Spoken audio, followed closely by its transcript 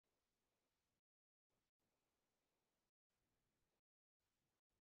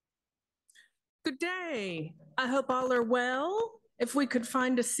Good day. I hope all are well. If we could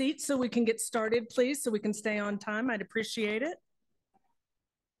find a seat so we can get started, please, so we can stay on time, I'd appreciate it.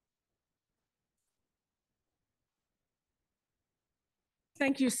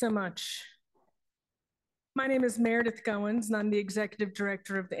 Thank you so much. My name is Meredith Goins, and I'm the Executive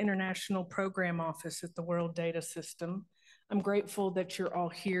Director of the International Program Office at the World Data System. I'm grateful that you're all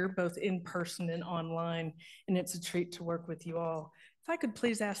here, both in person and online, and it's a treat to work with you all. If I could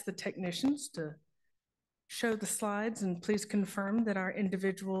please ask the technicians to show the slides and please confirm that our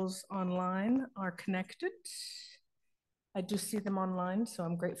individuals online are connected. I do see them online, so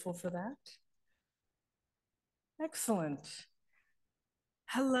I'm grateful for that. Excellent.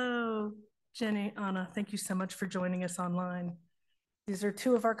 Hello, Jenny, Anna, thank you so much for joining us online. These are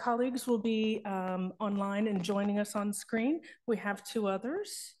two of our colleagues who will be online and joining us on screen. We have two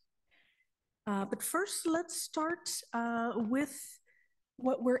others. But first, let's start with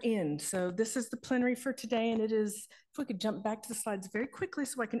what we're in. So this is the plenary for today, and it is, if we could jump back to the slides very quickly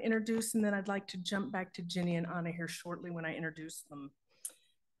so I can introduce, and then I'd like to jump back to Jenny and Anna here shortly when I introduce them.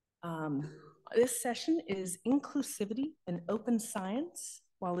 This session is Inclusivity and Open Science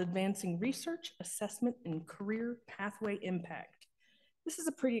while advancing research, assessment, and career pathway impact. This is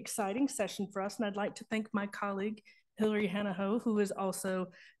a pretty exciting session for us, and I'd like to thank my colleague, Hilary Hanaho, who is also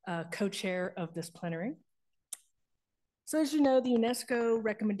co-chair of this plenary. So as you know, the UNESCO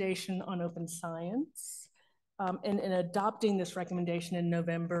recommendation on open science, and in adopting this recommendation in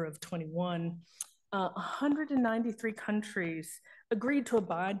November of 21, 193 countries agreed to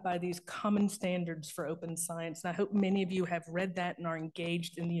abide by these common standards for open science. And I hope many of you have read that and are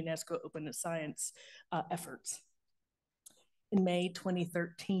engaged in the UNESCO open science efforts. In May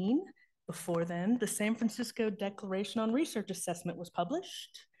 2013, before then, the San Francisco Declaration on Research Assessment was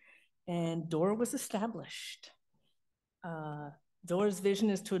published and DORA was established. DORA's vision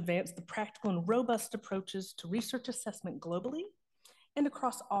is to advance the practical and robust approaches to research assessment globally and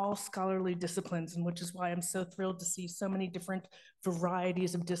across all scholarly disciplines, and which is why I'm so thrilled to see so many different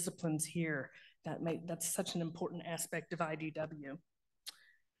varieties of disciplines here. That's such an important aspect of IDW.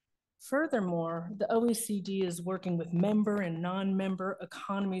 Furthermore, the OECD is working with member and non-member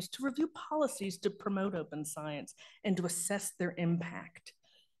economies to review policies to promote open science and to assess their impact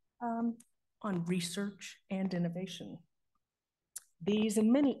on research and innovation. These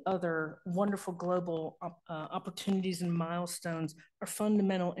and many other wonderful global opportunities and milestones are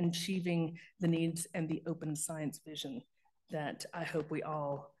fundamental in achieving the needs and the open science vision that I hope we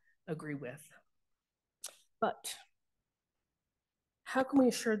all agree with. But how can we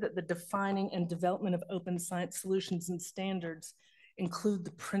assure that the defining and development of open science solutions and standards include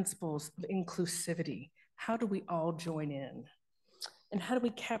the principles of inclusivity? How do we all join in? And how do we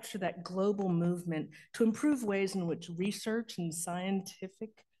capture that global movement to improve ways in which research and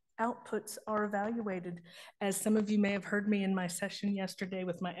scientific outputs are evaluated? As some of you may have heard me in my session yesterday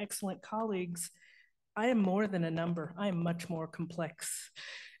with my excellent colleagues, I am more than a number. I am much more complex,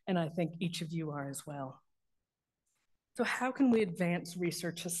 and I think each of you are as well. So how can we advance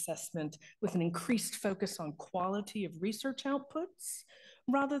research assessment with an increased focus on quality of research outputs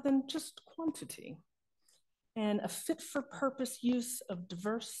rather than just quantity? And a fit-for-purpose use of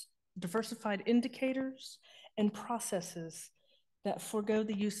diversified indicators and processes that forego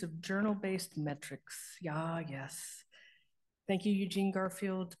the use of journal-based metrics. Yes. Thank you, Eugene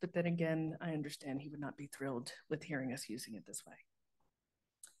Garfield, but then again, I understand he would not be thrilled with hearing us using it this way.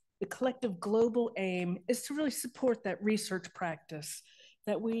 The collective global aim is to really support that research practice,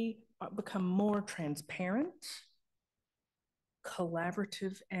 that we become more transparent,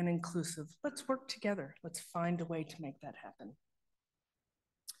 collaborative, and inclusive. Let's work together. Let's find a way to make that happen.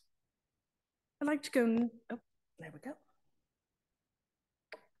 I'd like to go, oh, there we go.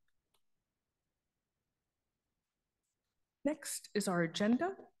 Next is our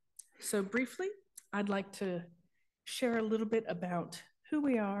agenda. So briefly, I'd like to share a little bit about who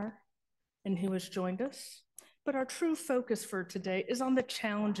we are and who has joined us. But our true focus for today is on the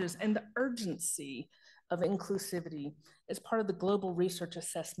challenges and the urgency of inclusivity as part of the global research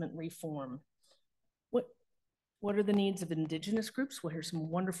assessment reform. What are the needs of Indigenous groups? We'll hear some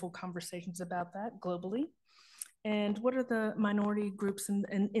wonderful conversations about that globally. And what are the minority groups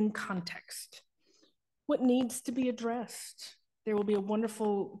in context? What needs to be addressed? There will be a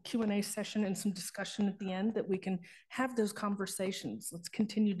wonderful Q&A session and some discussion at the end that we can have those conversations. Let's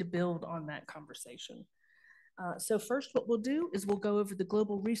continue to build on that conversation. So first, what we'll do is we'll go over the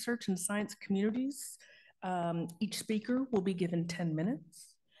global research and science communities. Each speaker will be given 10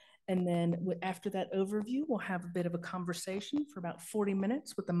 minutes. And then after that overview, we'll have a bit of a conversation for about 40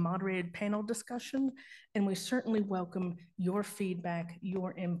 minutes with a moderated panel discussion. And we certainly welcome your feedback,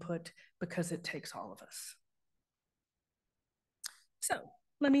 your input, because it takes all of us. So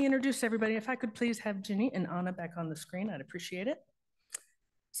let me introduce everybody. If I could please have Ginny and Anna back on the screen, I'd appreciate it.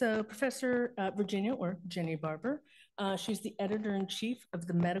 So Professor Virginia, or Jenny Barber, she's the editor-in-chief of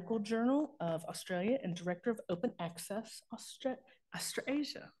the Medical Journal of Australia and director of Open Access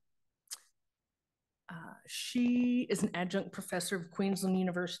Australasia. She is an adjunct professor of Queensland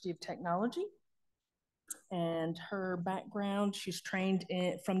University of Technology. And her background, she's trained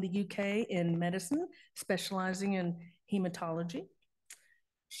from the UK in medicine, specializing in hematology.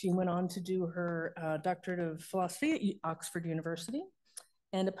 She went on to do her doctorate of philosophy at Oxford University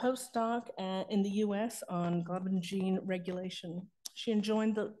and a postdoc in the US on globin gene regulation. She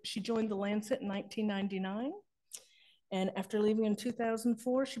joined the Lancet in 1999. And after leaving in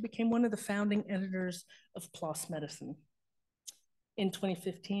 2004, she became one of the founding editors of PLOS Medicine. In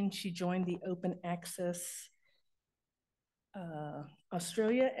 2015, she joined the Open Access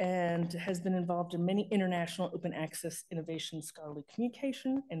Australia and has been involved in many international open access innovation, scholarly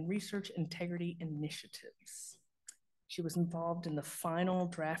communication, and research integrity initiatives. She was involved in the final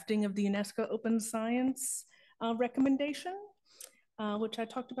drafting of the UNESCO Open Science recommendation, which I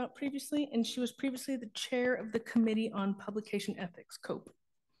talked about previously, and she was previously the chair of the Committee on Publication Ethics, COPE.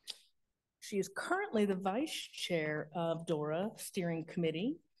 She is currently the vice chair of DORA Steering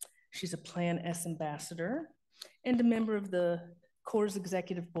Committee. She's a Plan S ambassador and a member of the CORE's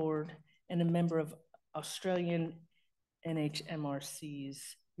Executive Board and a member of Australian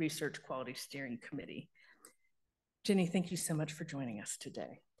NHMRC's Research Quality Steering Committee. Jenny, thank you so much for joining us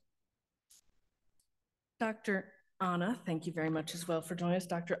today. Dr. Anna, thank you very much as well for joining us.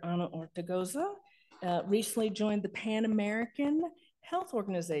 Dr. Anna Ortegoza recently joined the Pan American Health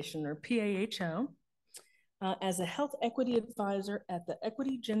Organization, or PAHO, as a health equity advisor at the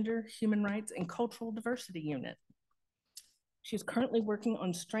Equity, Gender, Human Rights, and Cultural Diversity Unit. She's currently working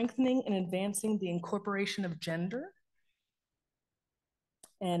on strengthening and advancing the incorporation of gender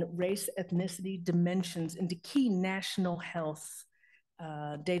and race ethnicity dimensions into key national health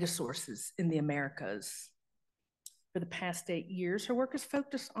data sources in the Americas. For the past 8 years, her work is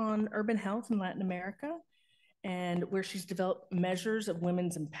focused on urban health in Latin America, and where she's developed measures of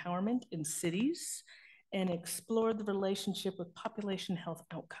women's empowerment in cities and explored the relationship with population health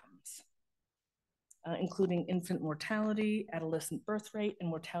outcomes, including infant mortality, adolescent birth rate, and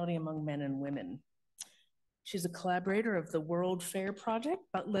mortality among men and women. She's a collaborator of the World Fair Project,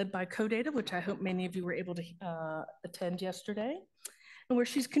 led by CODATA, which I hope many of you were able to attend yesterday, and where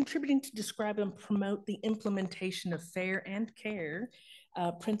she's contributing to describe and promote the implementation of fair and care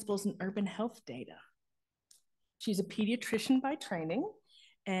principles in urban health data. She's a pediatrician by training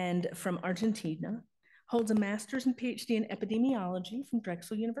and from Argentina, holds a master's and PhD in epidemiology from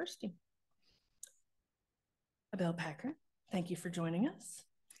Drexel University. Abel Packer, thank you for joining us.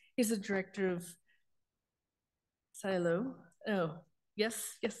 He's the director of Silo. Oh,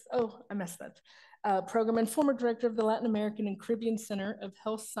 yes, oh, I messed that. Program and former director of the Latin American and Caribbean Center of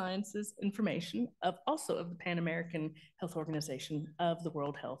Health Sciences Information, also of the Pan American Health Organization of the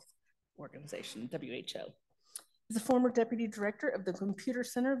World Health Organization, WHO. He's a former deputy director of the Computer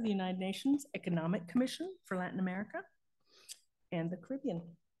Center of the United Nations Economic Commission for Latin America and the Caribbean.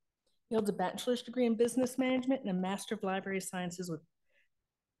 He holds a bachelor's degree in business management and a master of library sciences with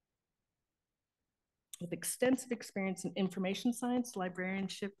extensive experience in information science,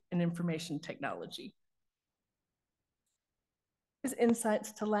 librarianship, and information technology. His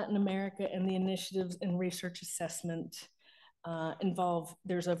insights to Latin America and the initiatives in research assessment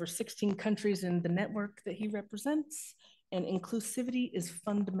there's over 16 countries in the network that he represents, and inclusivity is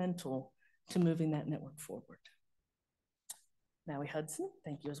fundamental to moving that network forward. Maui Hudson,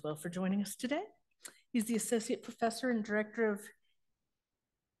 thank you as well for joining us today. He's the associate professor and director of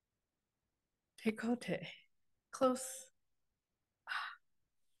Tekote, close,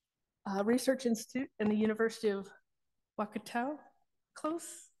 Research Institute in the University of Waikato, close,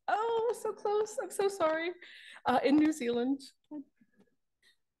 oh, so close, I'm so sorry, in New Zealand.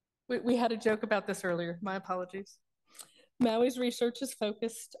 We had a joke about this earlier, my apologies. Maui's research is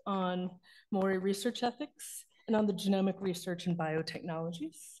focused on Maori research ethics and on the genomic research and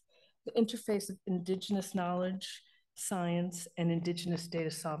biotechnologies, the interface of Indigenous knowledge, science, and Indigenous data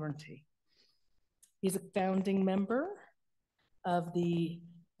sovereignty. He's a founding member of the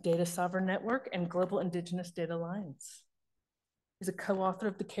Data Sovereign Network and Global Indigenous Data Alliance. He's a co-author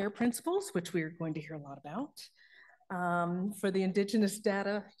of the CARE Principles, which we're going to hear a lot about, for the Indigenous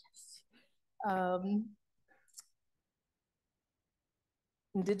data.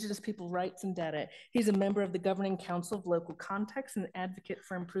 Indigenous people rights and data. He's a member of the Governing Council of Local Contacts and an advocate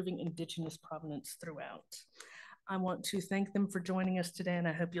for improving Indigenous provenance throughout. I want to thank them for joining us today, and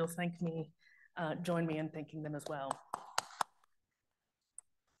I hope you'll join me in thanking them as well.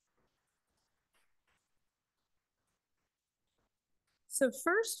 So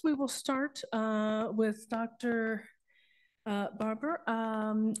first, we will start with Dr. Barber.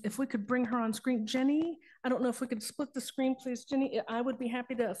 If we could bring her on screen. Jenny, I don't know if we could split the screen, please. Jenny, I would be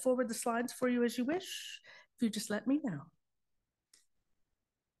happy to forward the slides for you as you wish, if you just let me know.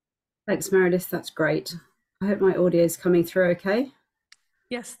 Thanks, Meredith. That's great. I hope my audio is coming through okay.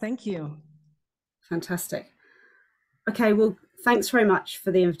 Yes, thank you. Fantastic. Okay, well, thanks very much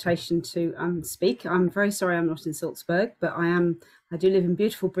for the invitation to speak. I'm very sorry I'm not in Salzburg, but I do live in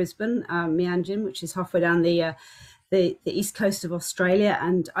beautiful Brisbane, Meanjin, which is halfway down the east coast of Australia,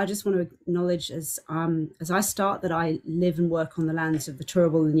 and I just want to acknowledge as I start that I live and work on the lands of the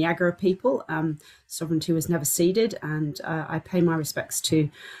Turrbal and Niagara people. Sovereignty was never ceded, and I pay my respects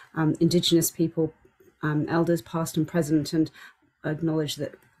to Indigenous people, elders past and present, and acknowledge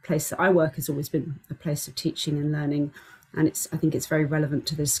that the place that I work has always been a place of teaching and learning, and I think it's very relevant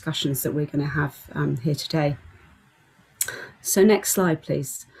to the discussions that we're going to have here today. So next slide,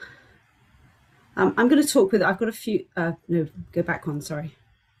 please. I'm going to talk with, I've got a few, no, go back one, sorry.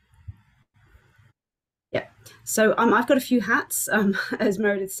 Yeah, so I've got a few hats, as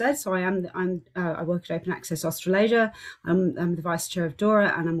Meredith said. So I work at Open Access Australasia. I'm the Vice Chair of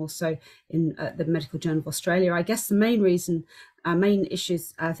DORA, and I'm also in the Medical Journal of Australia. I guess the main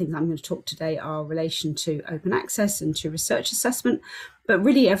issues I think I'm going to talk today are relation to open access and to research assessment, but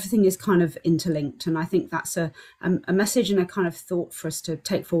really everything is kind of interlinked, and I think that's a message and a kind of thought for us to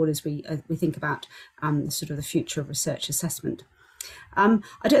take forward as we think about sort of the future of research assessment. I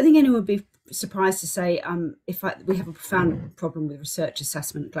don't think anyone would be surprised to say we have a profound problem with research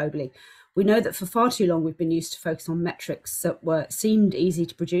assessment globally. We know that for far too long we've been used to focus on metrics that seemed easy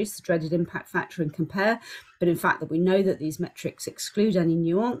to produce, the dreaded impact factor and compare, but in fact that we know that these metrics exclude any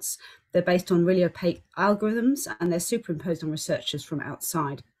nuance. They're based on really opaque algorithms, and they're superimposed on researchers from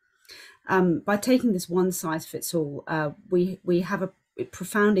outside. By taking this one size fits all, we have a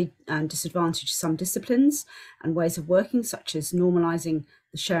profoundly disadvantaged some disciplines and ways of working, such as normalizing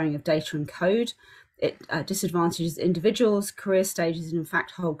the sharing of data and code. It disadvantages individuals, career stages, and in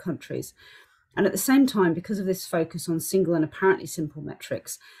fact whole countries. And at the same time, because of this focus on single and apparently simple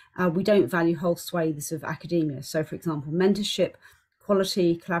metrics, we don't value whole swathes of academia. So for example, mentorship,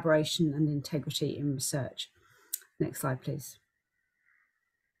 quality, collaboration, and integrity in research. Next slide, please.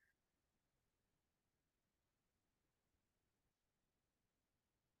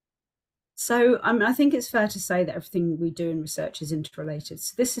 So I think it's fair to say that everything we do in research is interrelated.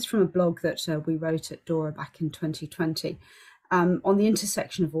 So this is from a blog that we wrote at DORA back in 2020 on the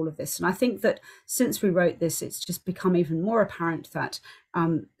intersection of all of this. And I think that since we wrote this, it's just become even more apparent that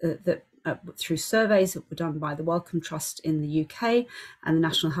through surveys that were done by the Wellcome Trust in the UK and the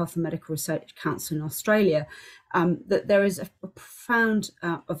National Health and Medical Research Council in Australia, that there is a profound,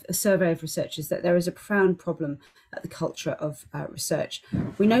 a survey of researchers, that there is a profound problem at the culture of research.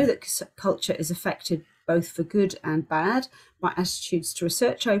 We know that culture is affected both for good and bad by attitudes to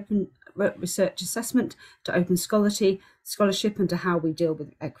research assessment, to open scholarship, and to how we deal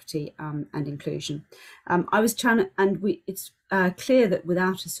with equity and inclusion. It's clear that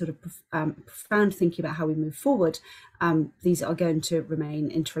without a sort of profound thinking about how we move forward, these are going to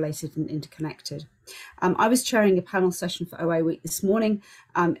remain interrelated and interconnected. I was chairing a panel session for OA Week this morning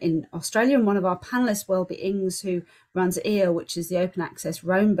in Australia, and one of our panelists, Welby Ings, who runs EAR, which is the Open Access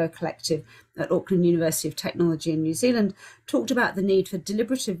Rainbow Collective at Auckland University of Technology in New Zealand, talked about the need for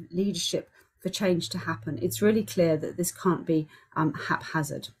deliberative leadership for change to happen. It's really clear that this can't be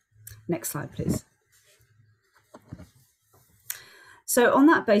haphazard. Next slide, please. So on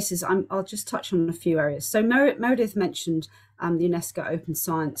that basis, I'll just touch on a few areas. So Meredith mentioned the UNESCO Open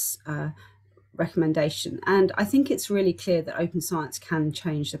Science recommendation, and I think it's really clear that open science can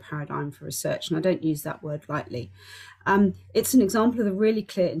change the paradigm for research, and I don't use that word lightly. It's an example of the really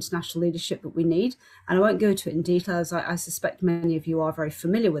clear international leadership that we need, and I won't go into it in detail, as I suspect many of you are very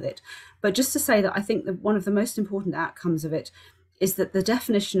familiar with it, but just to say that I think that one of the most important outcomes of it is that the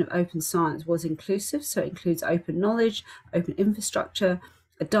definition of open science was inclusive, so it includes open knowledge, open infrastructure,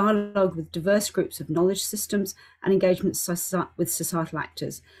 a dialogue with diverse groups of knowledge systems, and engagement with societal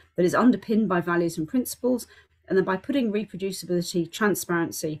actors that is underpinned by values and principles, and then by putting reproducibility,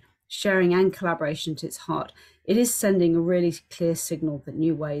 transparency, sharing and collaboration to its heart, it is sending a really clear signal that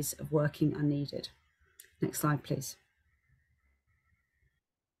new ways of working are needed. Next slide, please.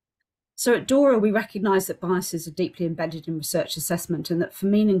 So at DORA, we recognise that biases are deeply embedded in research assessment and that for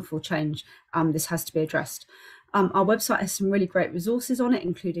meaningful change, this has to be addressed. Our website has some really great resources on it,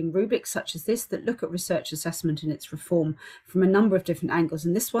 including rubrics such as this that look at research assessment and its reform from a number of different angles.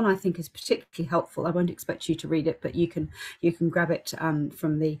 And this one I think is particularly helpful. I won't expect you to read it, but you can grab it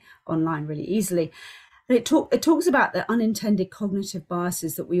from the online really easily. And it talks about the unintended cognitive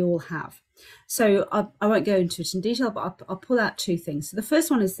biases that we all have. So I won't go into it in detail, but I'll pull out two things. So the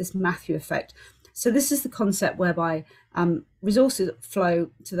first one is this Matthew effect. So this is the concept whereby resources flow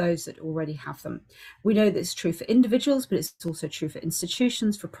to those that already have them. We know that it's true for individuals, but it's also true for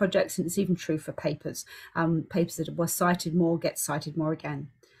institutions, for projects, and it's even true for papers. Papers that were cited more get cited more again.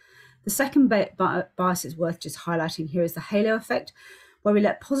 The second bias is worth just highlighting here is the halo effect, where we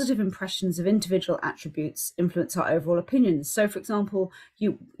let positive impressions of individual attributes influence our overall opinions. So, for example,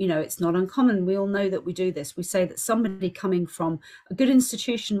 you know, it's not uncommon. We all know that we do this. We say that somebody coming from a good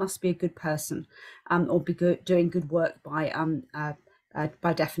institution must be a good person, or be doing good work by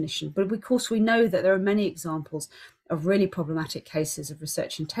definition. But of course, we know that there are many examples of really problematic cases of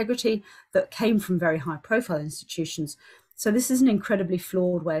research integrity that came from very high-profile institutions. So this is an incredibly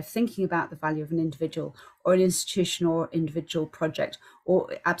flawed way of thinking about the value of an individual or an institution or individual project, or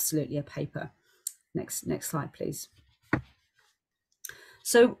absolutely a paper. Next slide, please.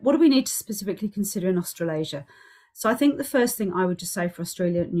 So what do we need to specifically consider in Australasia? So I think the first thing I would just say for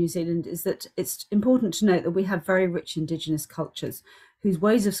Australia and New Zealand is that it's important to note that we have very rich Indigenous cultures whose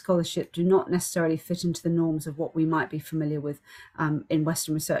ways of scholarship do not necessarily fit into the norms of what we might be familiar with in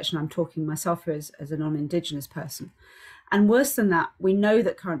Western research. And I'm talking myself here as a non-Indigenous person. And worse than that, we know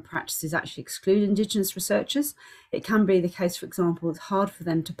that current practices actually exclude Indigenous researchers. It can be the case, for example, it's hard for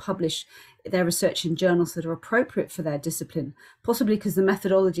them to publish their research in journals that are appropriate for their discipline, possibly because the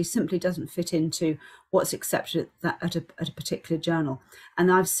methodology simply doesn't fit into what's accepted at a particular journal.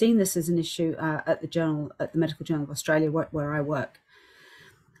 And I've seen this as an issue at the Medical Journal of Australia, where I work.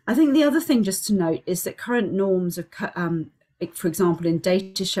 I think the other thing just to note is that current norms of for example, in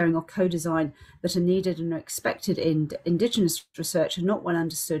data sharing or co-design that are needed and are expected in Indigenous research are not well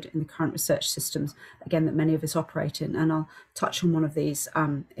understood in the current research systems, again, that many of us operate in. And I'll touch on one of these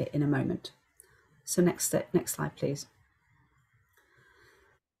in a moment. So next slide, please.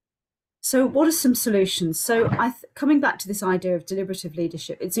 So what are some solutions? So coming back to this idea of deliberative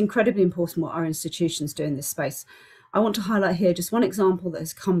leadership, it's incredibly important what our institutions do in this space. I want to highlight here just one example that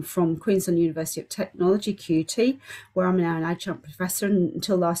has come from Queensland University of Technology, QUT, where I'm now an adjunct professor, and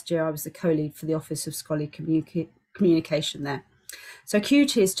until last year I was the co-lead for the Office of Scholarly Communication there. So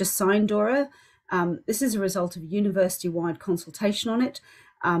QUT has just signed DORA. This is a result of a university-wide consultation on it,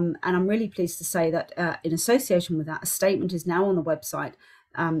 and I'm really pleased to say that in association with that, a statement is now on the website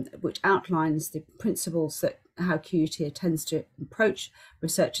which outlines the principles that how QUT intends to approach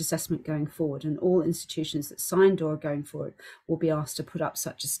research assessment going forward, and all institutions that signed DORA going forward will be asked to put up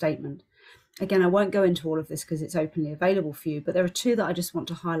such a statement. Again, I won't go into all of this because it's openly available for you, but there are two that I just want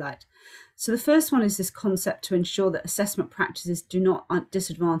to highlight. So the first one is this concept to ensure that assessment practices do not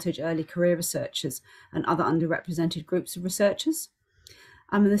disadvantage early career researchers and other underrepresented groups of researchers.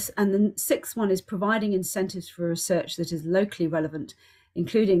 And the sixth one is providing incentives for research that is locally relevant,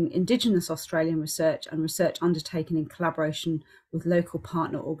 including Indigenous Australian research and research undertaken in collaboration with local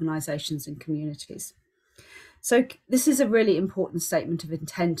partner organisations and communities. So this is a really important statement of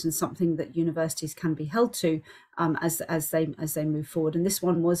intent and something that universities can be held to as they move forward. And this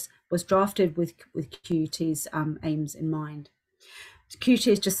one was drafted with QUT's aims in mind. QUT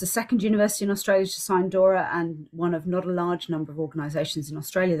is just the second university in Australia to sign DORA, and one of not a large number of organisations in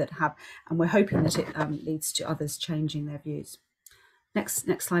Australia that have, and we're hoping that it leads to others changing their views. Next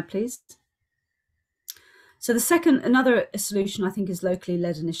slide, please. So another solution I think is locally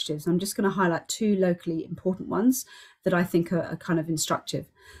led initiatives. I'm just going to highlight two locally important ones that I think are kind of instructive.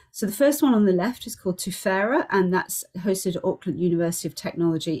 So the first one on the left is called Tufera, and that's hosted at Auckland University of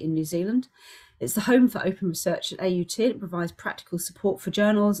Technology in New Zealand. It's the home for open research at AUT. It provides practical support for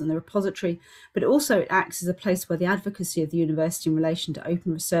journals and the repository, but it acts as a place where the advocacy of the university in relation to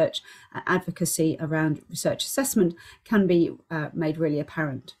open research and advocacy around research assessment can be made really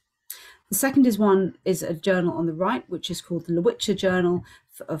apparent. The second is a journal on the right, which is called the Lowitja Journal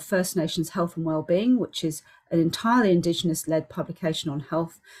of First Nations Health and Wellbeing, which is an entirely Indigenous-led publication on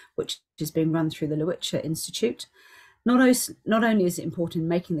health, which is being run through the Lowitja Institute. Not only is it important in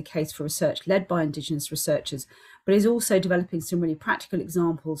making the case for research led by Indigenous researchers, but is also developing some really practical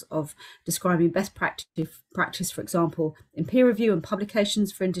examples of describing best practice, for example, in peer review and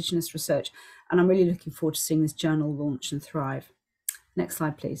publications for Indigenous research. And I'm really looking forward to seeing this journal launch and thrive. Next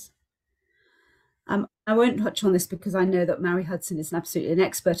slide, please. I won't touch on this because I know that Mary Hudson is absolutely an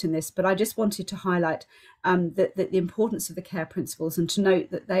expert in this, but I just wanted to highlight the importance of the CARE principles, and to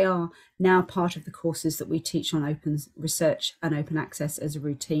note that they are now part of the courses that we teach on open research and open access as a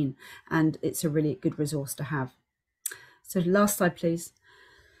routine, and it's a really good resource to have. So last slide, please.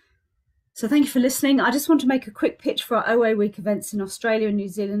 So thank you for listening. I just want to make a quick pitch for our OA Week events in Australia and New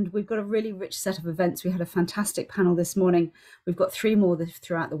Zealand. We've got a really rich set of events. We had a fantastic panel this morning. We've got 3 more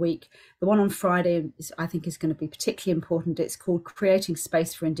throughout the week. The one on Friday I think is going to be particularly important. It's called Creating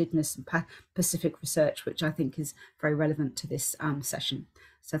Space for Indigenous and Pacific Research, which I think is very relevant to this session.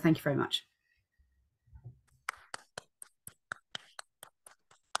 So thank you very much.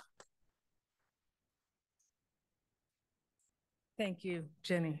 Thank you,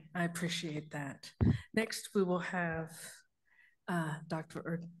 Jenny. I appreciate that. Next, we will have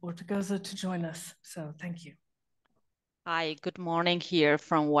Dr. Ortegoza to join us. So thank you. Hi, good morning here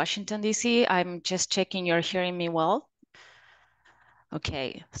from Washington, D.C. I'm just checking you're hearing me well.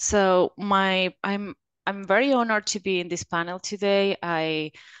 Okay, so I'm very honored to be in this panel today.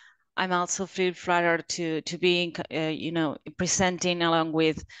 I'm also feel flattered to be, presenting along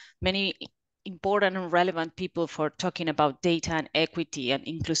with many important and relevant people for talking about data and equity and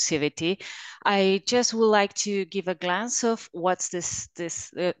inclusivity. I just would like to give a glance of what's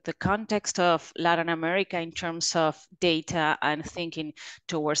the context of Latin America in terms of data and thinking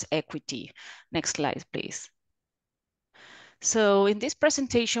towards equity. Next slide, please. So in this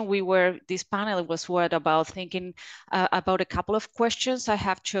presentation, this panel was about thinking about a couple of questions. I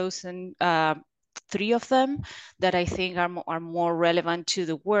have chosen 3 of them that I think are more relevant to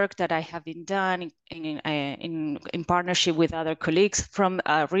the work that I have been done in partnership with other colleagues from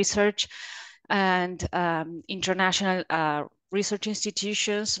research and international research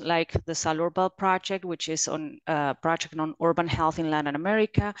institutions like the Salurbal Project, which is on project on urban health in Latin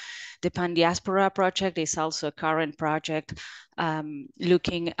America. The Pan-Diaspora Project is also a current project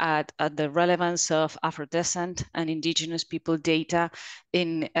looking at the relevance of Afro-descent and indigenous people data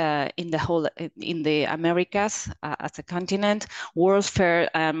in the Americas as a continent. World Fair,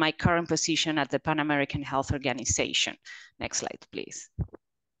 my current position at the Pan American Health Organization. Next slide, please.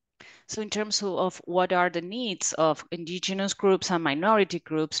 So in terms of what are the needs of indigenous groups and minority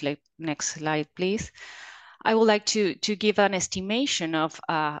groups, next slide, please. I would like to give an estimation of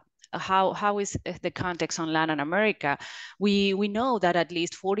how is the context on Latin America. We know that at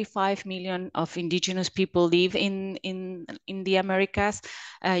least 45 million of indigenous people live in the Americas.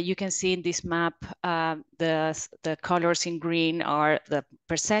 You can see in this map, the colors in green are the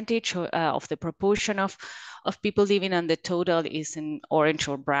percentage of the proportion of people living, and the total is in orange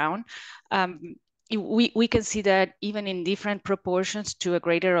or brown. We can see that even in different proportions to a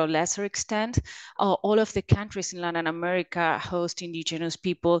greater or lesser extent, all of the countries in Latin America host indigenous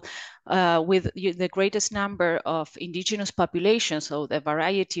people with the greatest number of indigenous populations. So the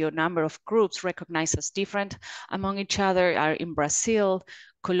variety or number of groups recognized as different among each other are in Brazil,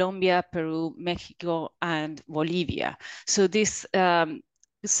 Colombia, Peru, Mexico, and Bolivia. So this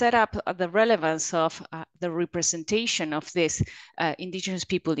set up the relevance of the representation of this indigenous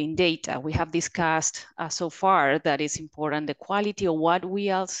people in data. We have discussed so far that it's important the quality of what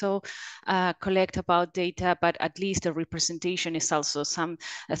we also collect about data, but at least the representation is also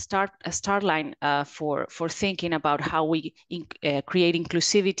a start line for thinking about how we create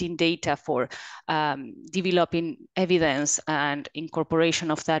inclusivity in data for developing evidence and incorporation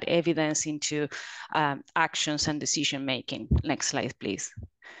of that evidence into actions and decision making. Next slide, please.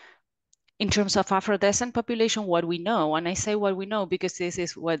 In terms of Afro-descent population, what we know, and I say what we know because this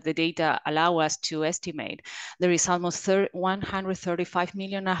is what the data allow us to estimate, there is almost 135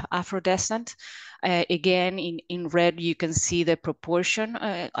 million Afro-descent. Again, in red, you can see the proportion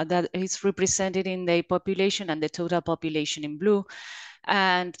that is represented in the population and the total population in blue.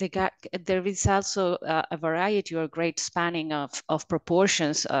 And there is also a variety or great spanning of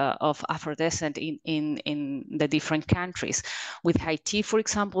proportions of Afro-descent in the different countries. With Haiti, for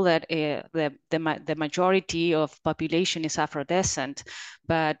example, that the majority of population is Afro-descent,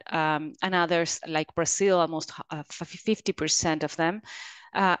 but and others like Brazil, almost 50% of them,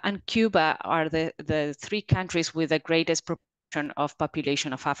 and Cuba are the 3 countries with the greatest proportion of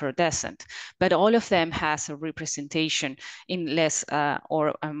population of Afro-descent, but all of them has a representation in less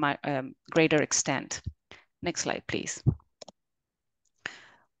or greater extent. Next slide, please.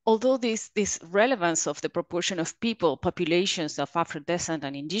 Although this relevance of the proportion of populations of Afro-descent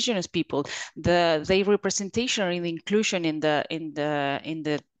and indigenous people, the representation or the inclusion in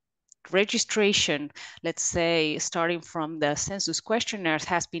the registration, let's say, starting from the census questionnaires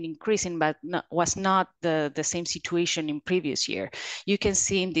has been increasing, but was not the same situation in previous year. You can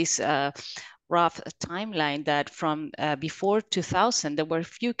see in this rough timeline that from before 2000, there were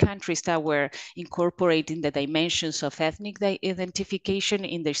few countries that were incorporating the dimensions of ethnic identification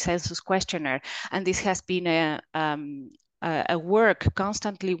in the census questionnaire. And this has been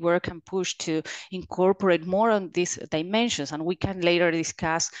constantly work and push to incorporate more on these dimensions. And we can later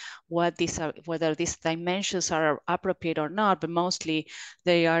discuss what these are, whether these dimensions are appropriate or not, but mostly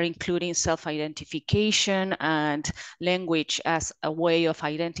they are including self-identification and language as a way of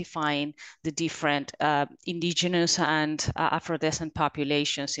identifying the different indigenous and Afro-descent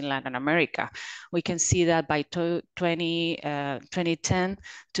populations in Latin America. We can see that by 2010,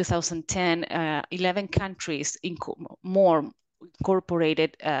 11 countries more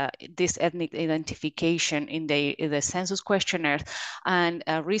incorporated this ethnic identification in the census questionnaire. And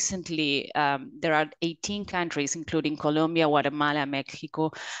recently, there are 18 countries, including Colombia, Guatemala,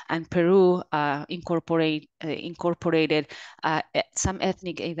 Mexico, and Peru, incorporated some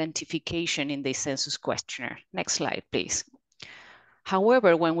ethnic identification in the census questionnaire. Next slide, please.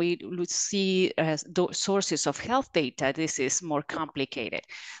 However, when we see sources of health data, this is more complicated.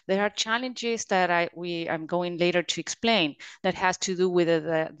 There are challenges that I'm going later to explain that has to do with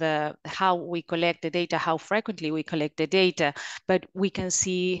how we collect the data, how frequently we collect the data. But we can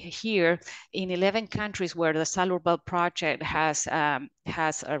see here in 11 countries where the Salurban project has a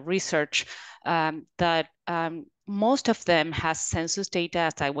research that most of them has census data,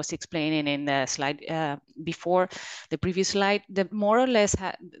 as I was explaining in the slide before, the previous slide. The more or less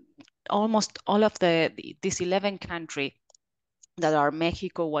almost all of these 11 countries that are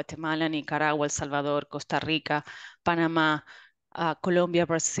Mexico, Guatemala, Nicaragua, El Salvador, Costa Rica, Panama, Colombia,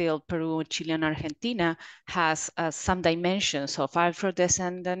 Brazil, Peru, Chile, and Argentina has some dimensions of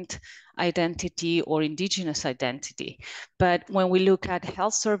Afro-descendant identity or indigenous identity. But when we look at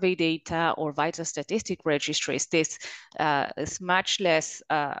health survey data or vital statistic registries, this is much less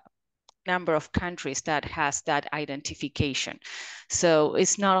number of countries that has that identification. So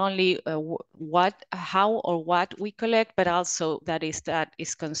it's not only how or what we collect, but also that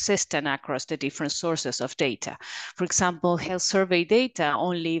is consistent across the different sources of data. For example, health survey data,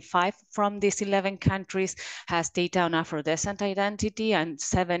 only 5 from these 11 countries has data on Afro-descent identity, and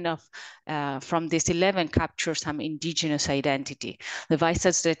 7 from these 11 capture some indigenous identity. The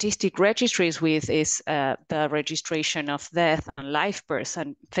vital statistic registries is the registration of death and live births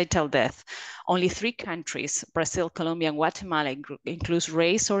and fatal death. Only 3 countries, Brazil, Colombia, and Guatemala, includes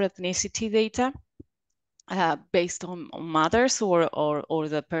race or ethnicity data based on mothers or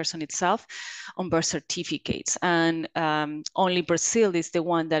the person itself on birth certificates. And only Brazil is the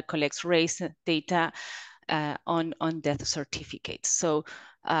one that collects race data on death certificates. So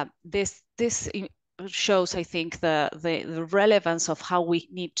this shows, I think, the relevance of how we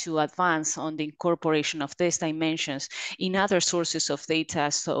need to advance on the incorporation of these dimensions in other sources of data,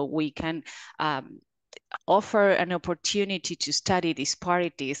 so we can offer an opportunity to study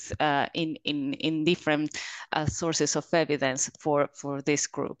disparities in different sources of evidence for these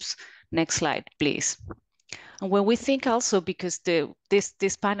groups. Next slide, please. And when we think also, because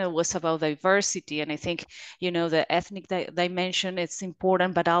this panel was about diversity, and I think, the ethnic dimension, it's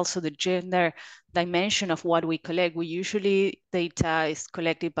important, but also the gender dimension of what we collect. We usually, data is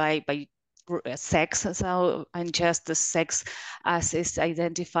collected by sex, and just the sex as is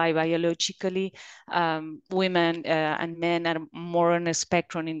identified biologically. Women and men are more on a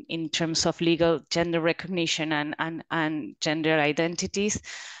spectrum in terms of legal gender recognition and gender identities.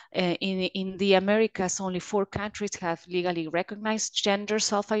 In the Americas, only 4 countries have legally recognized gender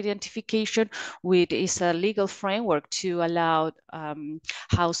self-identification, which is a legal framework to allow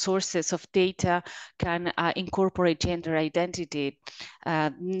how sources of data can incorporate gender identity.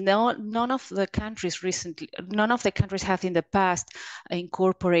 None of the countries have in the past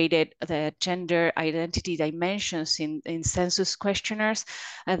incorporated the gender identity dimensions in census questionnaires.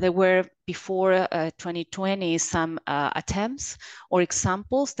 There were, before 2020, some attempts or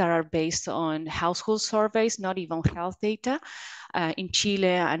examples that are based on household surveys, not even health data, in Chile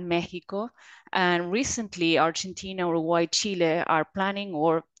and Mexico. And recently, Argentina, Uruguay, Chile are planning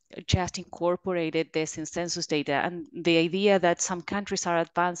or just incorporated this in census data. And the idea that some countries are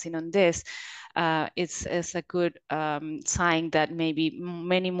advancing on this is a good sign that maybe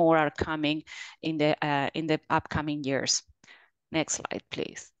many more are coming in the upcoming years. Next slide,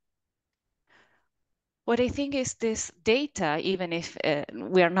 please. What I think is this data, even if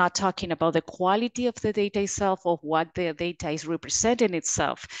we are not talking about the quality of the data itself or what the data is representing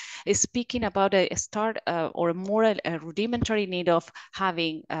itself, is speaking about a start or a more rudimentary need of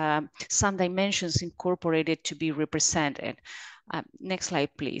having some dimensions incorporated to be represented. Next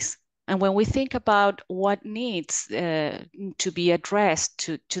slide, please. And when we think about what needs to be addressed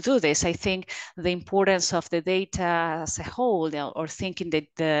to do this, I think the importance of the data as a whole, or thinking that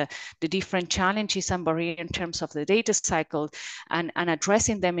the different challenges and barriers in terms of the data cycle and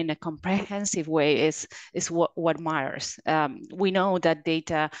addressing them in a comprehensive way is what matters. We know that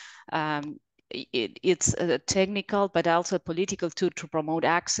data it's a technical but also a political tool to promote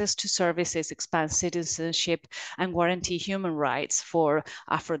access to services, expand citizenship, and guarantee human rights for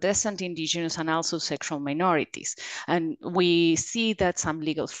Afro-descent, indigenous, and also sexual minorities. And we see that some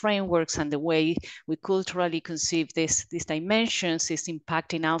legal frameworks and the way we culturally conceive these dimensions is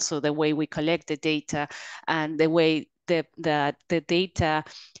impacting also the way we collect the data and the way the data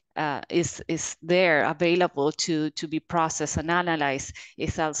is there available to be processed and analyzed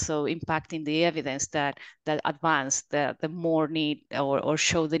is also impacting the evidence that advance the more need or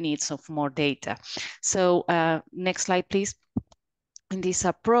show the needs of more data. So next slide, please. In this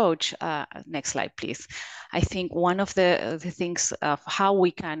approach, next slide, please. I think one of the things of how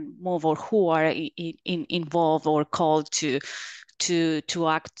we can move, or who are involved or called to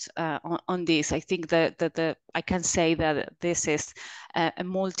act on this, I think that I can say that this is a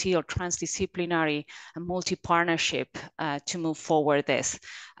multi or transdisciplinary, a multi-partnership to move forward this.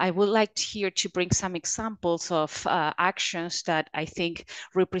 I would like here to bring some examples of actions that I think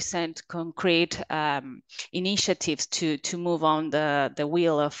represent concrete initiatives to move on the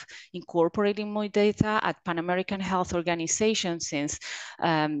wheel of incorporating more data. At Pan American Health Organization, since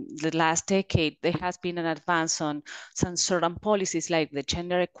the last decade, there has been an advance on some certain policies like the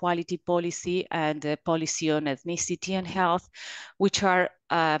gender equality policy and the policy on ethnicity and health, which are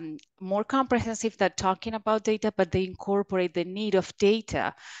more comprehensive than talking about data, but they incorporate the need of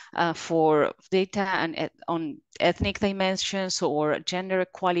data for data and on ethnic dimensions or gender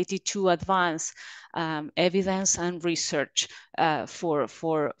equality to advance evidence and research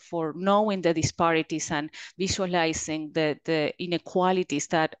for knowing the disparities and visualizing the inequalities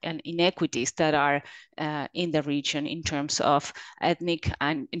and inequities that are in the region in terms of ethnic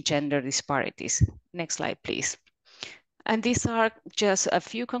and gender disparities. Next slide, please. And these are just a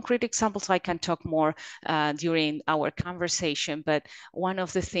few concrete examples. I can talk more during our conversation, but one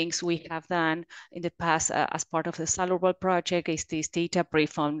of the things we have done in the past as part of the Salurwell project is this data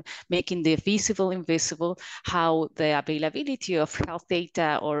brief on making the visible invisible, how the availability of health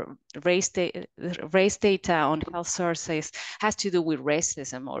data or race data on health sources has to do with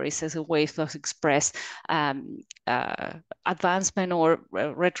racism, or is as a way to express advancement or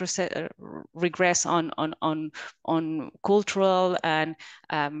regress on cultural and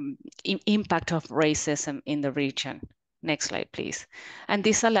impact of racism in the region. Next slide, please. And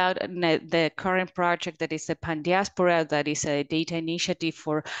this allowed the current project that is the Pan Diaspora, that is a data initiative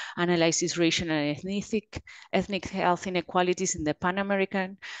for analysis regional and ethnic health inequalities in the Pan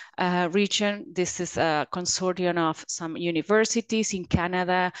American region. This is a consortium of some universities in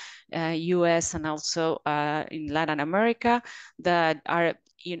Canada, US, and also in Latin America that are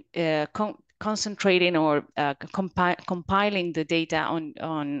concentrating or compiling the data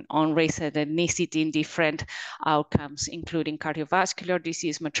on race and ethnicity in different outcomes, including cardiovascular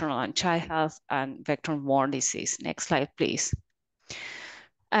disease, maternal and child health, and vector-borne disease. Next slide, please.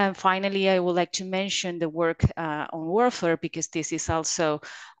 And finally, I would like to mention the work on warfare, because this is also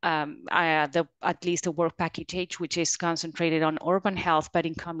at least the work package H, which is concentrated on urban health, but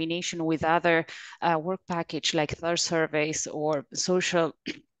in combination with other work package like third surveys or social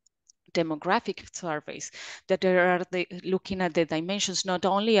demographic surveys that are looking at the dimensions, not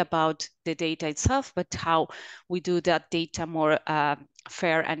only about the data itself, but how we do that data more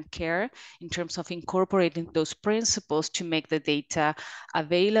fair and care in terms of incorporating those principles to make the data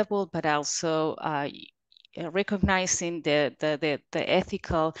available, but also recognizing the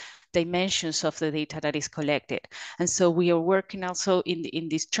ethical dimensions of the data that is collected. And so we are working also in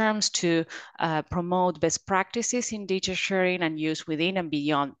these terms to promote best practices in data sharing and use within and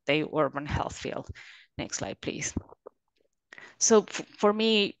beyond the urban health field. Next slide, please. So for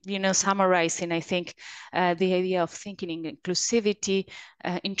me, summarizing, I think the idea of thinking in inclusivity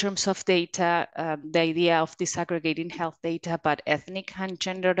in terms of data, the idea of disaggregating health data, but ethnic and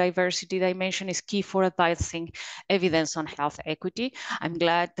gender diversity dimension is key for advancing evidence on health equity. I'm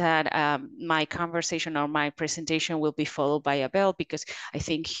glad that my conversation or my presentation will be followed by Abel, because I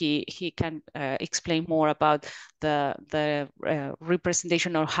think he can explain more about the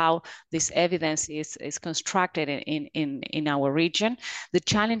representation or how this evidence is constructed in our region. The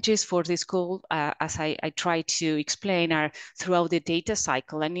challenges for this goal, as I try to explain, are throughout the data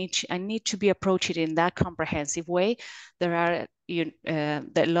cycle. I need to be approached in that comprehensive way. There are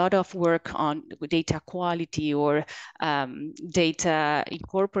a lot of work on data quality or data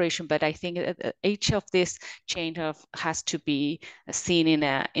incorporation, but I think each of this chain has to be seen in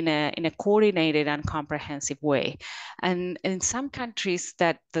a coordinated and comprehensive way. And in some countries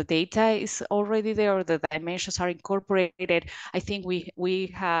that the data is already there or the dimensions are incorporated, I think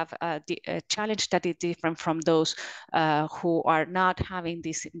we have a challenge that is different from those who are not having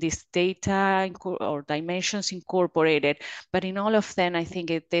this data or dimensions incorporated. But in all of them, I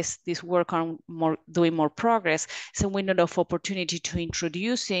think this work on doing more progress is a window of opportunity to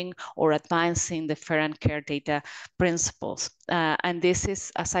introducing or advancing the fair and care data principles. And this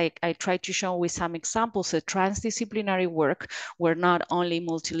is, as I tried to show with some examples, a transdisciplinary work where not only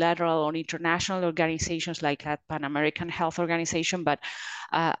multilateral or international organizations like a Pan American Health Organization, but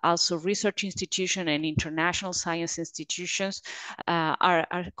also research institutions and international science institutions are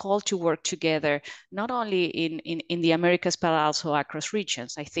called to work together, not only in the Americas, but also across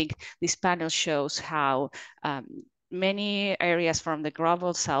regions. I think this panel shows how many areas from the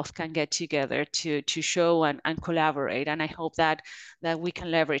global south can get together to show and collaborate. And I hope that we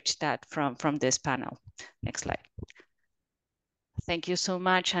can leverage that from this panel. Next slide. Thank you so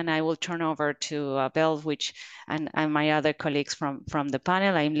much. And I will turn over to Belle, and my other colleagues from the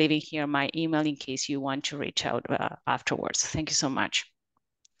panel. I'm leaving here my email in case you want to reach out afterwards. Thank you so much.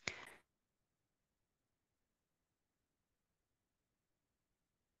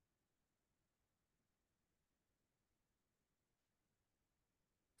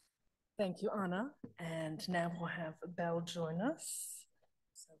 Thank you, Anna. And now we'll have Belle join us.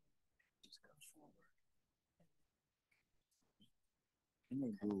 So just go forward. Can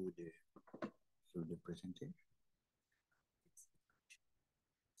I go through the presentation?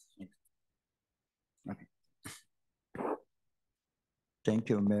 Okay. Thank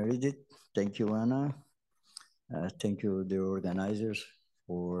you, Meredith. Thank you, Anna. Thank you, the organizers,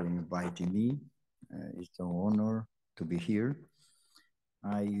 for inviting me. It's an honor to be here.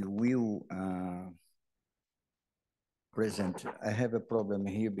 I will present. I have a problem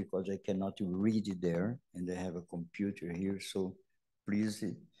here because I cannot read it there, and I have a computer here, so please,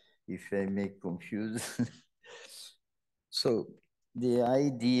 if I make confused. So the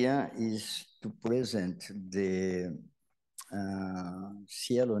idea is to present the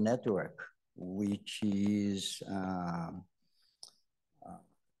Cielo network, which is,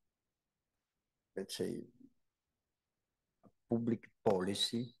 let's say, a public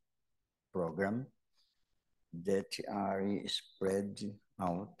policy program that are spread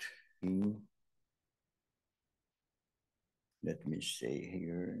out in, let me say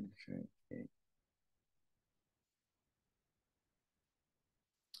here,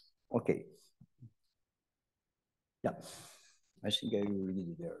 okay. Yeah, I think I will read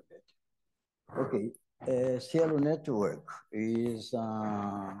it there a bit. Okay, Cielo Network is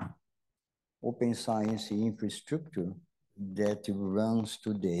open science infrastructure that runs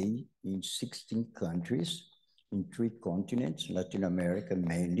today in 16 countries, in 3 continents, Latin America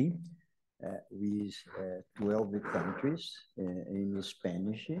mainly, with 12 countries in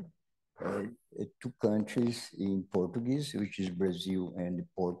Spanish, 2 countries in Portuguese, which is Brazil and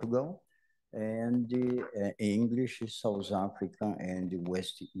Portugal, and English, South Africa, and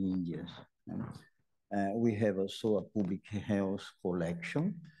West Indies. We have also a public health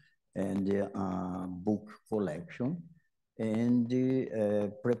collection and a book collection and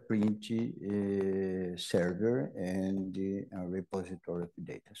preprint server and a repository of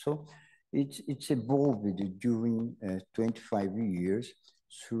data. So it's evolved during 25 years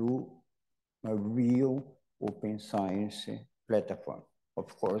through a real open science platform.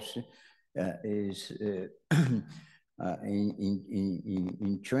 Of course, is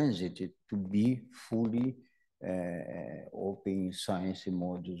in transit to be fully open science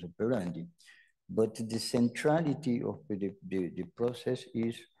modus operandi. But the centrality of the process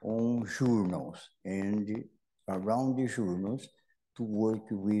is on journals and around the journals to work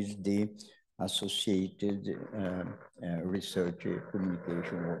with the associated research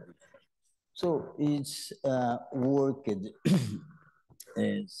communication. So it's worked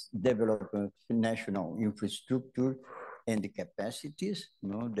as development national infrastructure and the capacities,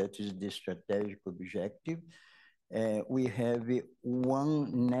 that is the strategic objective. We have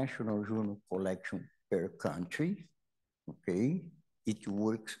 1 national journal collection per country, okay? It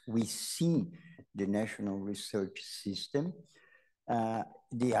works within the national research system.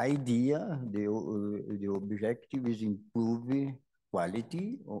 The idea, the objective is improve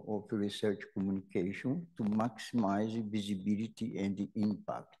quality of research communication to maximize visibility and the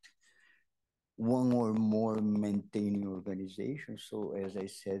impact. 1 or more maintaining organizations. So as I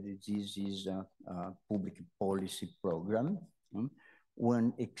said, this is a public policy program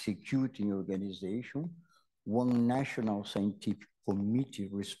one executing organization, one national scientific committee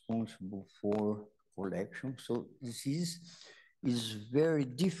responsible for collection. So this is very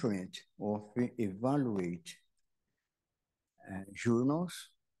different of evaluate journals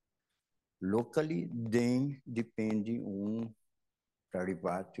locally than depending on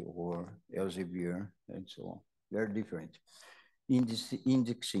Charivati or Elsevier and so on. Very different. In this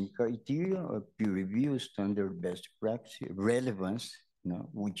indexing criteria or peer review, standard best practice, relevance,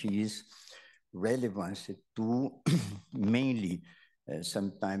 which is relevance to mainly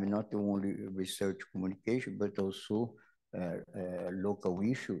sometimes not only research communication, but also local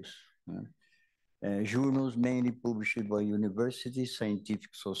issues. Journals mainly published by universities,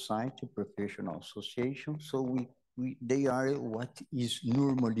 scientific society, professional associations. So they are what is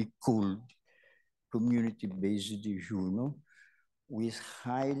normally called community-based journal with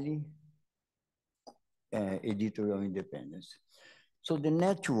highly editorial independence. So the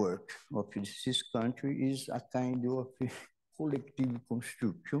network of this country is a kind of collective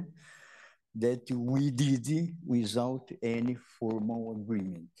construction that we did without any formal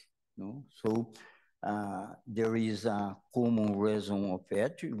agreement. So there is a common reason of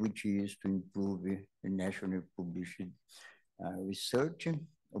ethics, which is to improve the national published research,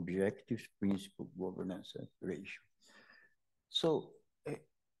 objectives, principle, governance, and ratio. So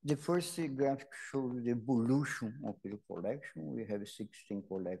the first graphic shows the evolution of the collection. We have 16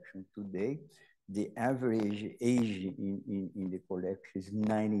 collections today. The average age in the collection is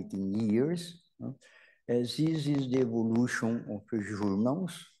 19 years. As this is the evolution of the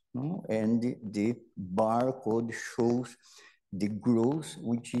journals, and the barcode shows the growth,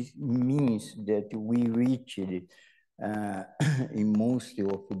 which means that we reached in most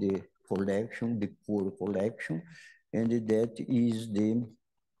of the collection, the core collection, and that is the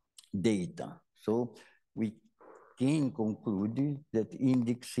data. So we can conclude that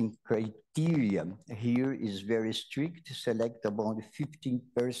indexing criteria here is very strict, select about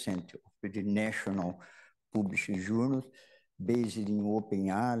 15% of the national published journals based in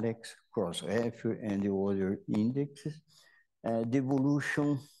OpenAlex, Crossref, and the other indexes. The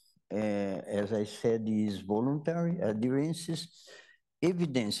evolution, as I said, is voluntary adherences,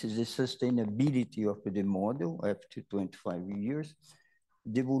 evidences the sustainability of the model after 25 years.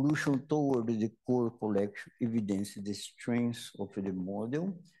 The evolution toward the core collection evidences the strength of the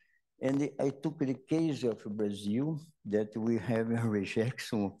model. And I took the case of Brazil that we have a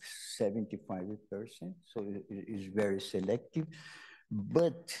rejection of 75%, so it is very selective.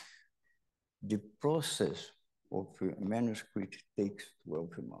 But the process of a manuscript takes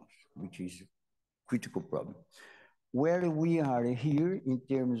 12 months, which is a critical problem. Where we are here in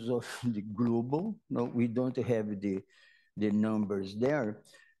terms of the global, we don't have the numbers there,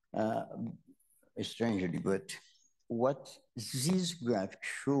 strangely, but what this graphic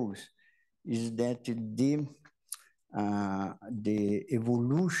shows is that the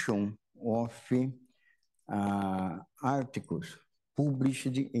evolution of articles published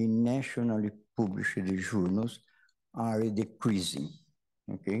in nationally published journals are decreasing,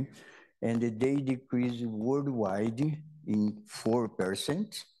 okay? And they decrease worldwide in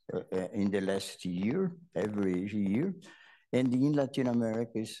 4% in the last year, average year, and in Latin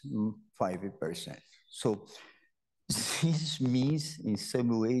America is 5%. So this means in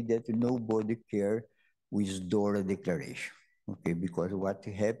some way that nobody cares with DORA declaration, okay? Because what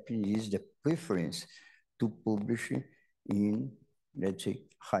happens is the preference to publish in, let's say,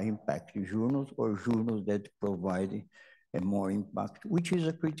 high impact journals or journals that provide a more impact, which is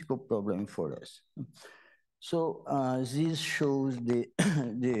a critical problem for us. So this shows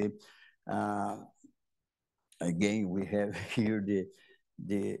again, we have here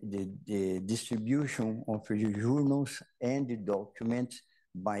the distribution of the journals and the documents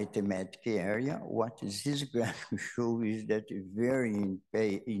by thematic area. What this graph shows is that varying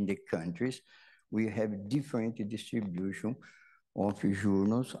in the countries, we have different distribution of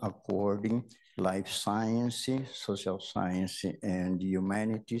journals according life science, social science, and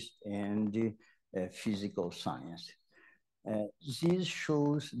humanities, and physical science. This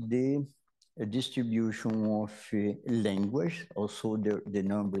shows the distribution of language. Also, the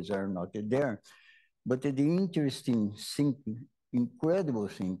numbers are not there. But the interesting thing, incredible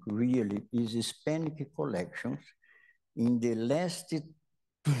thing, really, is Hispanic collections. In the last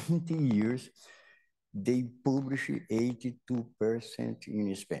 20 years, they publish 82%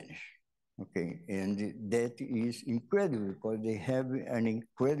 in Spanish. Okay, and that is incredible because they have an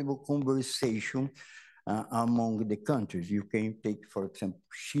incredible conversation among the countries. You can take, for example,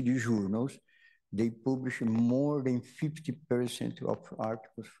 Chile journals. They publish more than 50% of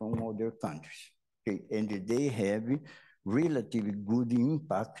articles from other countries. Okay, and they have relatively good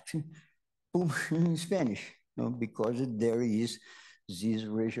impact publishing in Spanish, because there is this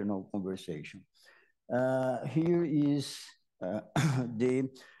regional conversation. Here is the,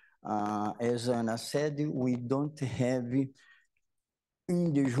 as Anna said, we don't have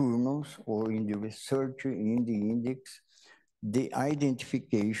in the journals or in the research, in the index, the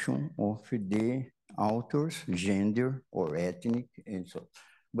identification of the authors, gender or ethnic, and so.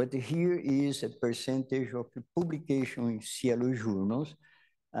 But here is a percentage of the publication in Cielo journals.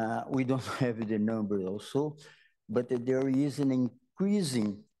 We don't have the number also, but there is an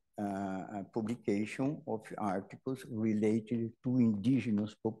increasing publication of articles related to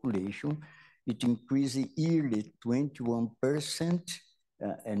indigenous population. It increases yearly 21%,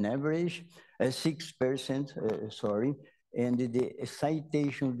 an average, 6%, sorry, and the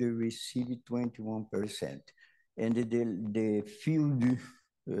citation they receive 21%. And the field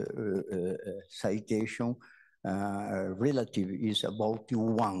citation relative is about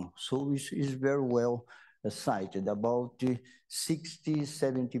 1. So it's very well cited. About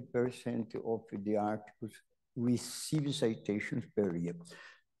 60–70% of the articles receive citations per year.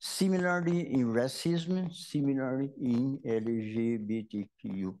 Similarly in racism, similarly in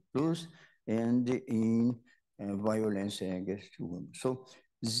LGBTQ+, and in violence against women. So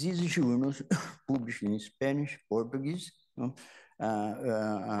these journals published in Spanish, Portuguese,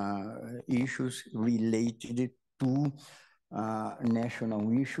 issues related to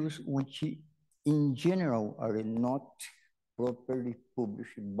national issues, which in general are not properly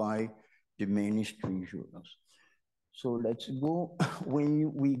published by the mainstream journals. So let's go,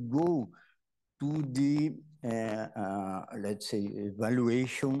 when we go to the, let's say,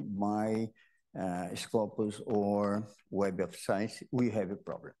 evaluation by Scopus or Web of Science, we have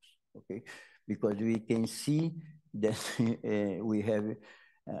problems, okay? Because we can see that we have,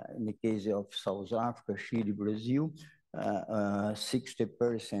 in the case of South Africa, Chile, Brazil,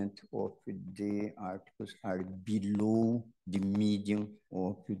 60% of the articles are below the median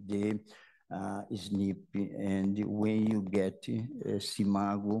of the SNP. And when you get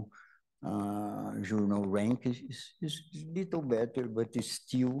Simago journal rank is little better, but it's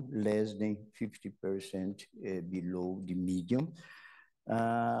still less than 50% below the median.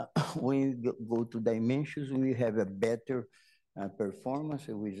 When we go to dimensions, we have a better performance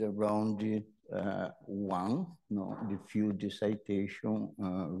with around 1, the field citation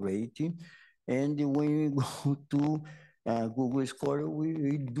rating. And when we go to Google Scholar,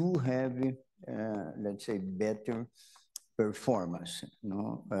 we do have, let's say, better performance,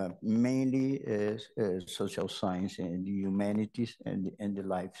 mainly social science and the humanities and the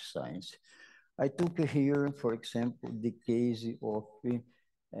life science. I took here, for example, the case of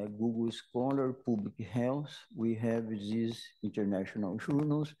Google Scholar, Public Health. We have these international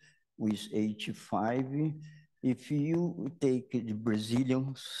journals with H5. If you take the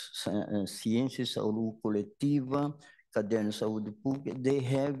Brazilian Ciência, Saúde Coletiva, Caderno Saúde Pública, they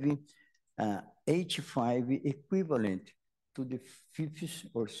have H5 equivalent to the 5th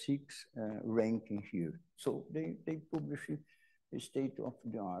or 6th ranking here. So they publish a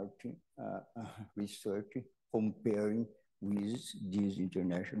state-of-the-art research comparing with these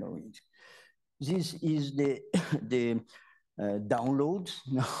international index. This is the downloads.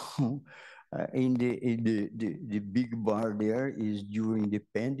 In the big bar there is during the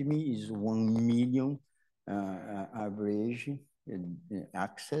pandemic is 1 million average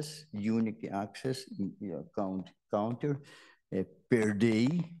access, unique access counter per day,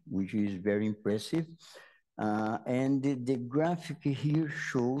 which is very impressive. And the graphic here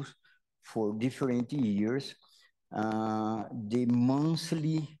shows for different years the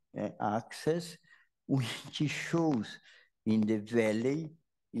monthly access, which shows in the valley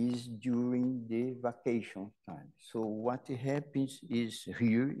is during the vacation time. So what happens is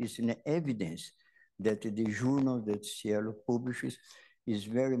here is an evidence that the journal that Cielo publishes is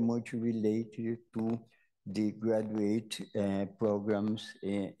very much related to the graduate programs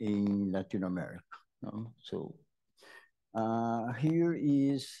in Latin America. So here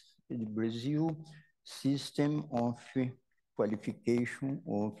is the Brazil system of qualification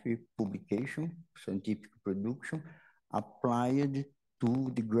of publication, scientific production, applied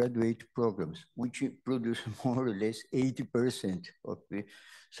to the graduate programs, which produce more or less 80% of the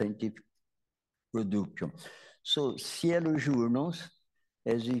scientific production. So Cielo journals,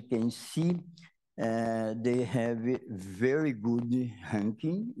 as you can see, they have very good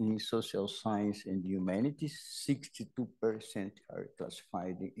ranking in social science and humanities. 62% are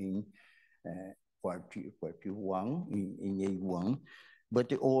classified in quarter 1, in A1, but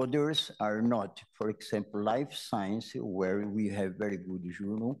the others are not. For example, life science, where we have very good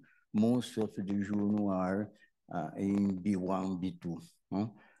journal, most of the journal are in B1, B2.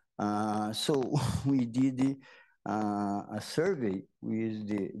 So we did a survey with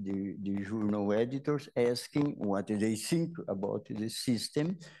the journal editors asking what they think about the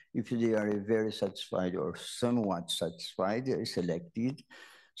system. If they are very satisfied or somewhat satisfied, they are selected.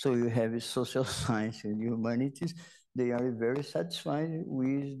 So you have social science and humanities. They are very satisfied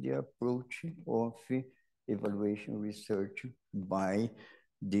with the approach of evaluation research by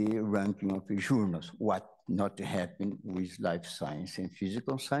the ranking of journals. What not happen with life science and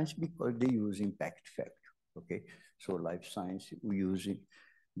physical science because they use impact factor. Okay, so life science we use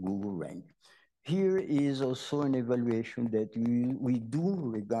Google Rank. Here is also an evaluation that we do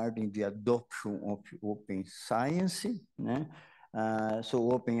regarding the adoption of open science.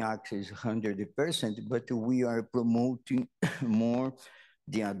 So open access is 100%, but we are promoting more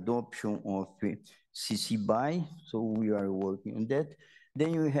the adoption of CC BY, so we are working on that.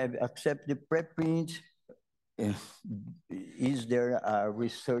 Then you have accept the preprint. Is there a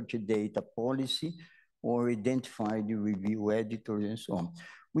research data policy or identify the review editors and so on?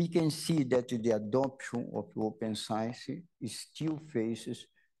 We can see that the adoption of open science still faces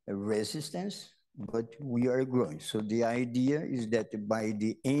a resistance, but we are growing. So the idea is that by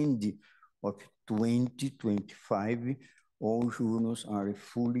the end of 2025, all journals are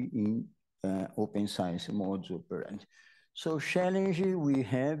fully in open science modus operandi. So challenge we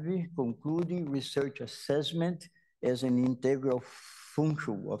have concluding research assessment as an integral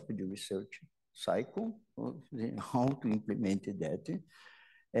function of the research cycle, how to implement that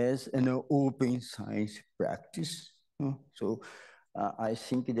as an open science practice. So I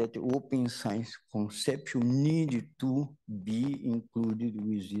think that open science conception needed to be included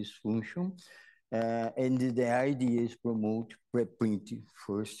with this function. And the idea is promote preprint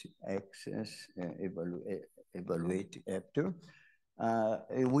first, access, evaluate after.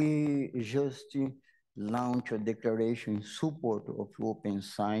 We just launched a declaration in support of open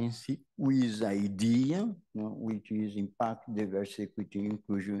science with idea, which is impact, diversity, equity,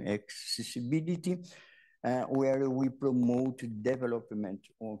 inclusion, accessibility, where we promote development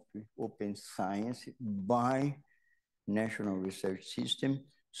of open science by national research system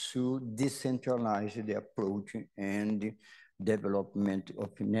to decentralize the approach and development of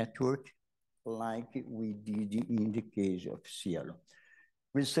network like we did in the case of Cielo.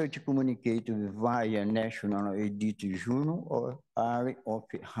 Research communicated via national edit journal or are of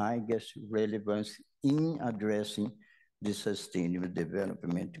highest relevance in addressing the sustainable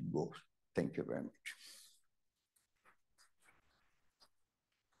development goals. Thank you very much.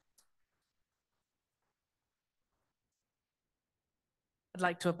 I'd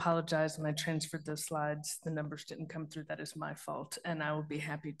like to apologize when I transferred those slides. The numbers didn't come through. That is my fault. And I will be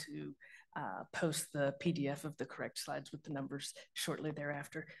happy to post the PDF of the correct slides with the numbers shortly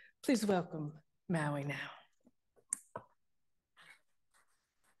thereafter. Please welcome Maui now.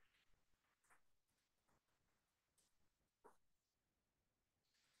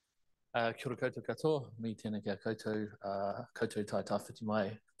 Kia ora koutou katoa, mi tēnā kia koutou, koutou tai tawhiti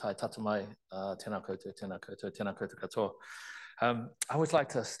mai, tai tata mai, tēnā koutou katoa. I always like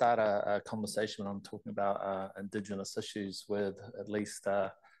to start a conversation when I'm talking about Indigenous issues with at least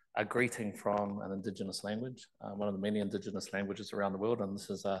a greeting from an Indigenous language, one of the many Indigenous languages around the world, and this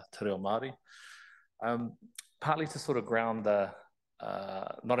is Te Reo Māori. Partly to sort of ground the,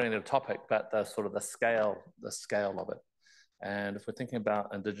 not only the topic, but the sort of the scale of it. And if we're thinking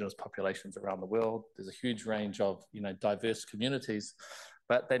about Indigenous populations around the world, there's a huge range of diverse communities,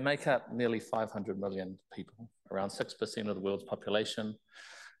 but they make up nearly 500 million people, around 6% of the world's population.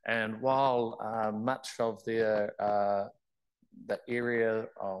 And while much of their the area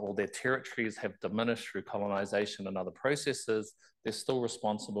or their territories have diminished through colonization and other processes, they're still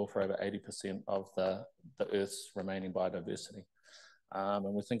responsible for over 80% of the Earth's remaining biodiversity. And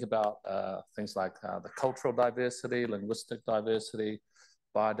we think about things like the cultural diversity, linguistic diversity,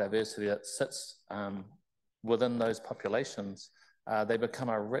 biodiversity that sits within those populations, they become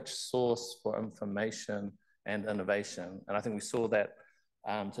a rich source for information and innovation. And I think we saw that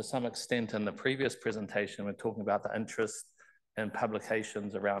to some extent in the previous presentation. We're talking about the interest in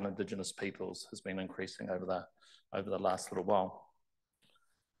publications around Indigenous peoples has been increasing over the last little while.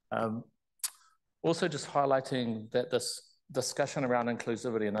 Also just highlighting that this discussion around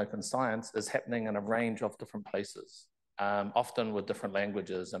inclusivity and open science is happening in a range of different places, often with different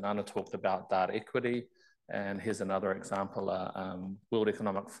languages. And Anna talked about data equity, and here's another example, World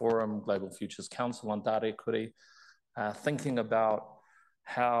Economic Forum, Global Futures Council on data equity, thinking about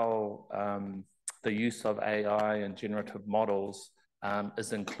how the use of AI and generative models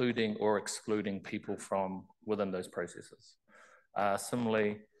is including or excluding people from within those processes.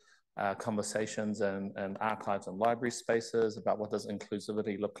 Similarly, conversations and archives and library spaces about what does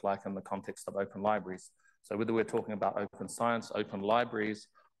inclusivity look like in the context of open libraries. So whether we're talking about open science, open libraries,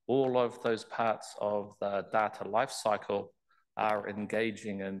 all of those parts of the data lifecycle are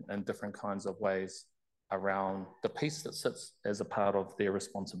engaging in different kinds of ways around the piece that sits as a part of their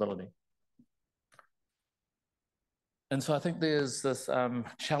responsibility. And so I think there's this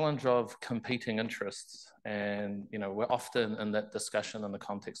challenge of competing interests, and we're often in that discussion in the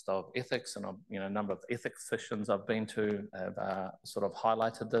context of ethics, and a number of ethics sessions I've been to have sort of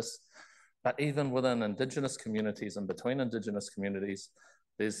highlighted this. But even within Indigenous communities and between Indigenous communities,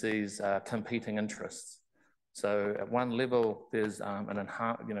 there's these competing interests. So at one level, there's an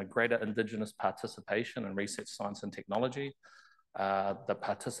enhanced, greater Indigenous participation in research, science, and technology. The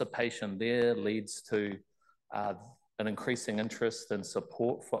participation there leads to an increasing interest and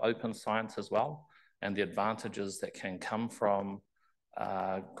support for open science as well, and the advantages that can come from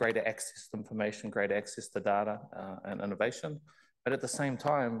greater access to information, greater access to data and innovation. But at the same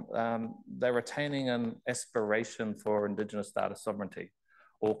time, they're retaining an aspiration for Indigenous data sovereignty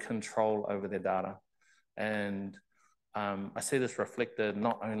or control over their data. And I see this reflected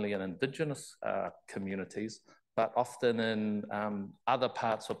not only in Indigenous communities, but often in other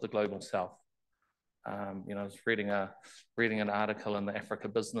parts of the global South. I was reading an article in the Africa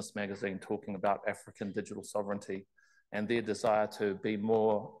Business magazine talking about African digital sovereignty and their desire to be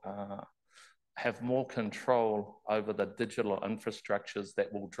more, have more control over the digital infrastructures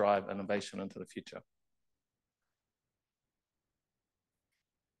that will drive innovation into the future.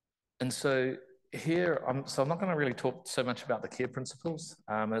 And so here, I'm not going to really talk so much about the CARE principles.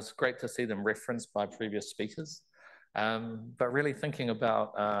 It's great to see them referenced by previous speakers. But really thinking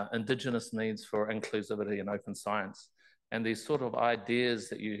about Indigenous needs for inclusivity and open science, and these sort of ideas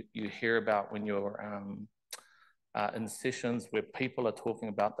that you hear about when you're in sessions where people are talking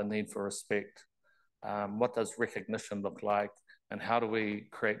about the need for respect. What does recognition look like, and how do we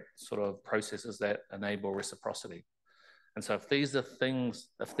create sort of processes that enable reciprocity? And so if these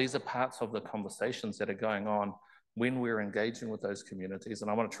are parts of the conversations that are going on when we're engaging with those communities,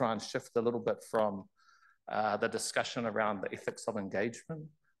 and I want to try and shift a little bit from the discussion around the ethics of engagement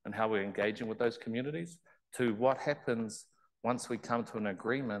and how we're engaging with those communities to what happens once we come to an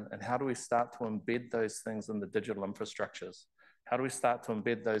agreement, and how do we start to embed those things in the digital infrastructures? How do we start to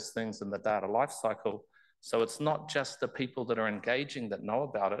embed those things in the data lifecycle? So it's not just the people that are engaging that know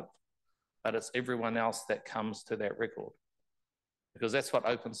about it, but it's everyone else that comes to that record. Because that's what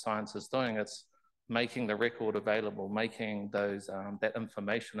open science is doing. It's making the record available, making those that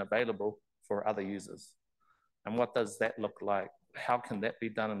information available for other users. And what does that look like? How can that be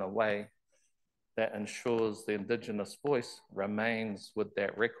done in a way that ensures the Indigenous voice remains with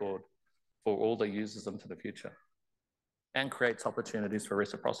that record for all the users into the future and creates opportunities for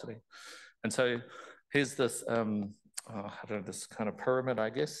reciprocity? And so here's this, this kind of pyramid, I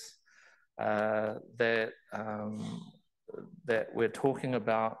guess, that we're talking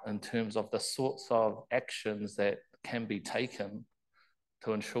about in terms of the sorts of actions that can be taken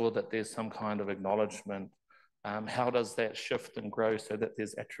to ensure that there's some kind of acknowledgement. How does that shift and grow so that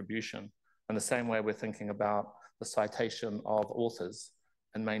there's attribution? In the same way we're thinking about the citation of authors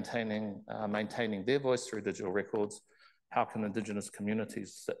and maintaining their voice through digital records, how can Indigenous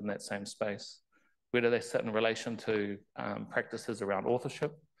communities sit in that same space? Where do they sit in relation to practices around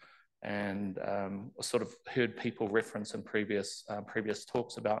authorship? And sort of heard people reference in previous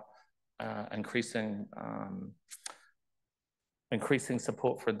talks about increasing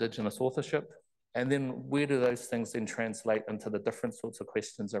support for Indigenous authorship. And then where do those things then translate into the different sorts of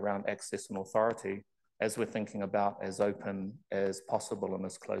questions around access and authority as we're thinking about as open as possible and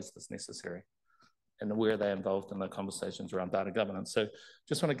as closed as necessary? And where are they involved in the conversations around data governance? So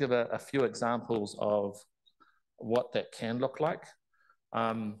just want to give a few examples of what that can look like.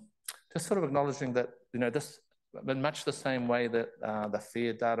 Just sort of acknowledging that, this, in much the same way that the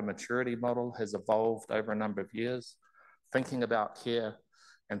fair data maturity model has evolved over a number of years, thinking about CARE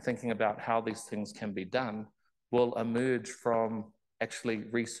and thinking about how these things can be done will emerge from actually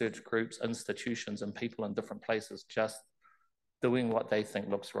research groups, institutions, and people in different places just doing what they think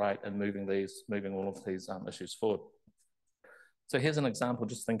looks right and moving all of these issues forward. So here's an example,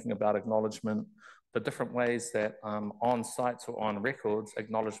 just thinking about acknowledgement, the different ways that on sites or on records,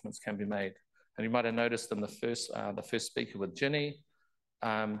 acknowledgements can be made. And you might have noticed in the first speaker with Ginny,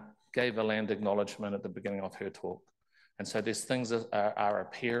 gave a land acknowledgement at the beginning of her talk. And so these things are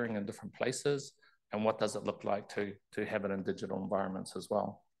appearing in different places, and what does it look like to have it in digital environments as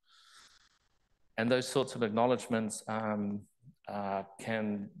well? And those sorts of acknowledgements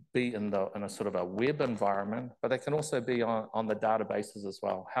can be in a sort of a web environment, but they can also be on the databases as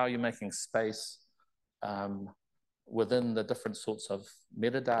well. How are you making space within the different sorts of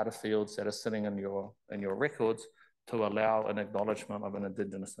metadata fields that are sitting in your records to allow an acknowledgement of an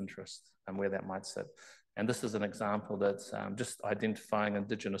Indigenous interest and where that might sit. And this is an example that's just identifying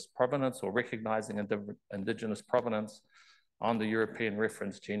Indigenous provenance or recognizing Indigenous provenance on the European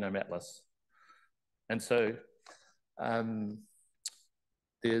Reference Genome Atlas. And so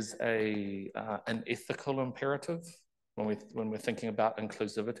there's an ethical imperative when we're thinking about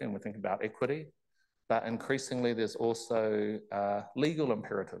inclusivity and we're thinking about equity, but increasingly there's also legal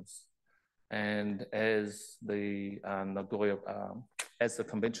imperatives. And as the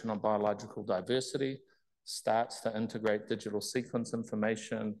Convention on Biological Diversity starts to integrate digital sequence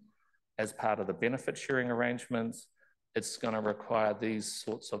information as part of the benefit sharing arrangements, it's going to require these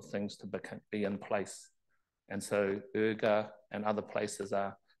sorts of things to be in place. And so URGA and other places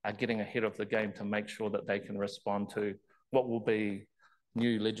are getting ahead of the game to make sure that they can respond to what will be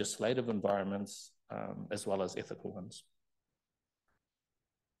new legislative environments as well as ethical ones.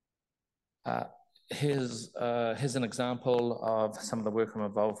 Here's an example of some of the work I'm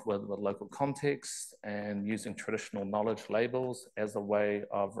involved with local context and using traditional knowledge labels as a way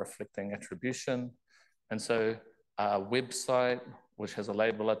of reflecting attribution. And so a website which has a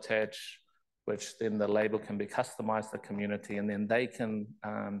label attached, which then the label can be customized to the community, and then they can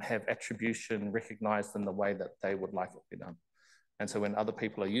have attribution recognized in the way that they would like it to be done. And so when other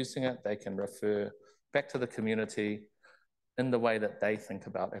people are using it, they can refer back to the community in the way that they think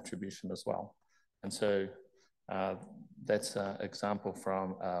about attribution as well. And so that's an example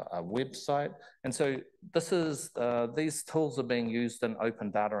from a website. And so this is, these tools are being used in open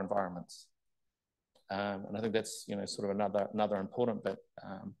data environments. And I think that's, sort of another important bit,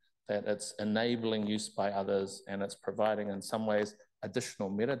 that it's enabling use by others, and it's providing in some ways additional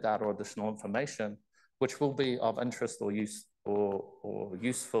metadata or additional information, which will be of interest or use or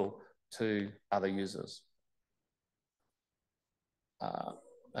useful to other users.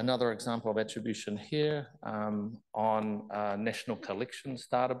 Another example of attribution here on a national collections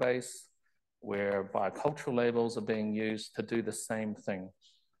database, where biocultural labels are being used to do the same thing.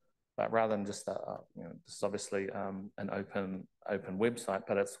 But rather than just, this is obviously an open website,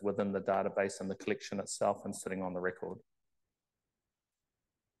 but it's within the database and the collection itself and sitting on the record.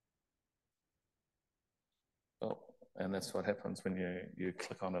 Oh, and that's what happens when you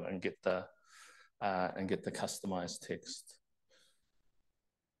click on it and get the customized text.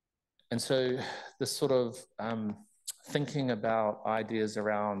 And so this sort of thinking about ideas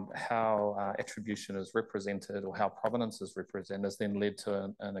around how attribution is represented or how provenance is represented has then led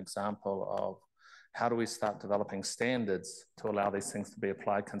to an example of how do we start developing standards to allow these things to be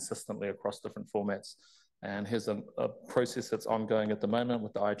applied consistently across different formats. And here's a process that's ongoing at the moment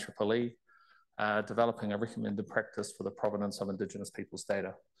with the IEEE, developing a recommended practice for the provenance of Indigenous people's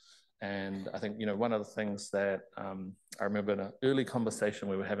data. And I think, one of the things that I remember in an early conversation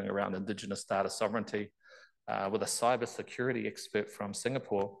we were having around Indigenous data sovereignty with a cybersecurity expert from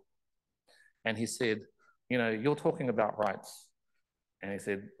Singapore. And he said, you're talking about rights. And he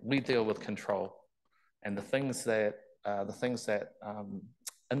said, we deal with control. And the things that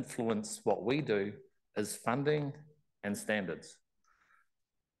influence what we do is funding and standards.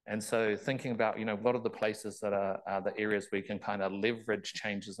 And so thinking about, what are the places that are the areas we can kind of leverage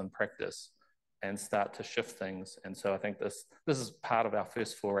changes in practice and start to shift things. And so I think this is part of our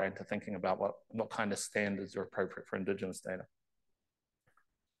first foray into thinking about what kind of standards are appropriate for Indigenous data.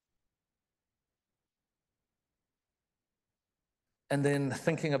 And then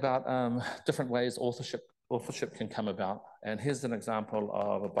thinking about different ways authorship can come about. And here's an example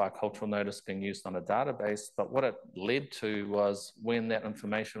of a biocultural notice being used on a database, but what it led to was when that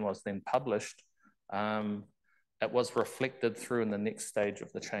information was then published, it was reflected through in the next stage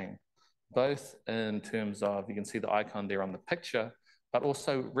of the chain, both in terms of, you can see the icon there on the picture, but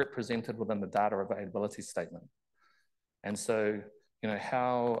also represented within the data availability statement. And so,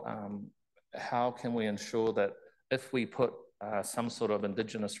 how can we ensure that if we put some sort of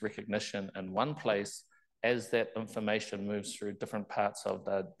Indigenous recognition in one place, as that information moves through different parts of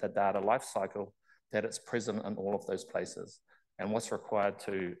the data lifecycle, that it's present in all of those places, and what's required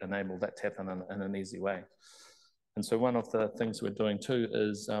to enable that to happen in an easy way. And so one of the things we're doing too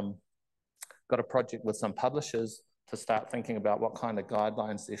is got a project with some publishers to start thinking about what kind of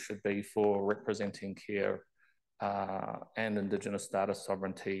guidelines there should be for representing care and Indigenous data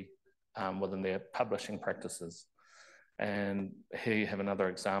sovereignty within their publishing practices. And here you have another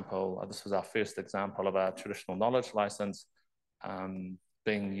example. This was our first example of a traditional knowledge license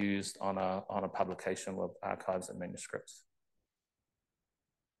being used on a publication with archives and manuscripts.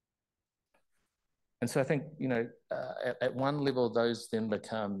 And so I think, you know, at one level, those then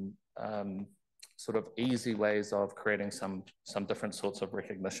become sort of easy ways of creating some different sorts of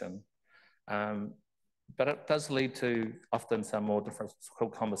recognition. But it does lead to often some more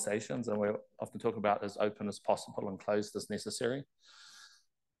difficult conversations, and we often talk about as open as possible and closed as necessary.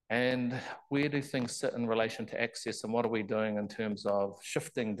 And where do things sit in relation to access, and what are we doing in terms of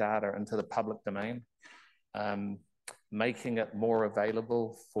shifting data into the public domain, making it more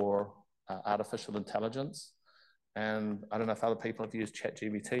available for artificial intelligence? And I don't know if other people have used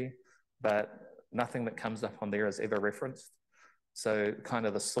ChatGPT, but nothing that comes up on there is ever referenced. So kind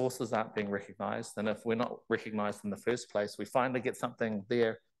of the sources aren't being recognized. And if we're not recognized in the first place, we finally get something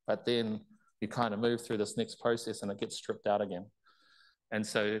there, but then you kind of move through this next process and it gets stripped out again. And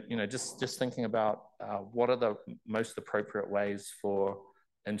so, you know, just thinking about what are the most appropriate ways for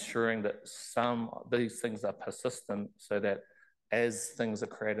ensuring that these things are persistent, so that as things are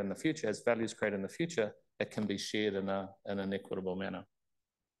created in the future, as values created in the future, it can be shared in an equitable manner.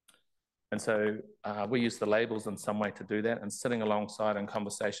 And so we use the labels in some way to do that, and sitting alongside in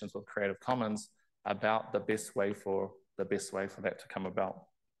conversations with Creative Commons about the best way for that to come about.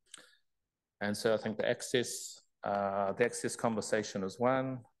 And so I think the access conversation is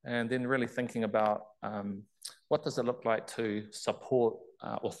one, and then really thinking about what does it look like to support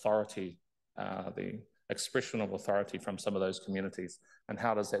authority, the expression of authority from some of those communities, and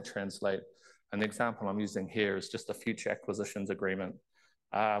how does that translate? And the example I'm using here is just a future acquisitions agreement,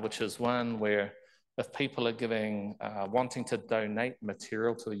 which is one where if people are wanting to donate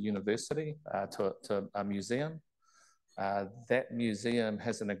material to a university, to a museum, that museum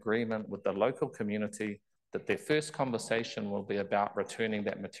has an agreement with the local community that their first conversation will be about returning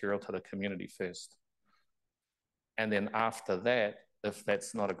that material to the community first. And then after that, if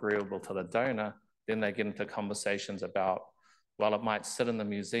that's not agreeable to the donor, then they get into conversations about, well, it might sit in the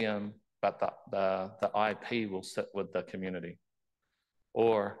museum, but the IP will sit with the community.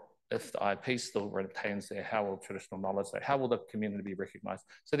 Or if the IP still retains there, how will traditional knowledge, how will the community be recognized?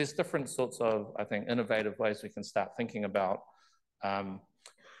 So there's different sorts of, I think, innovative ways we can start thinking about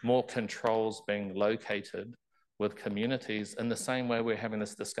more controls being located with communities, in the same way we're having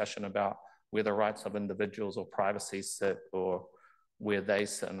this discussion about where the rights of individuals or privacy sit, or where they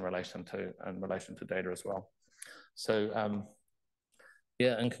sit in relation to data as well. So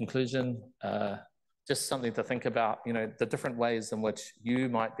yeah, in conclusion, just something to think about, you know, the different ways in which you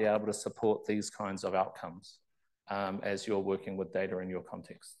might be able to support these kinds of outcomes as you're working with data in your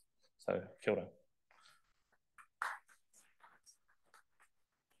context. So, kia ora.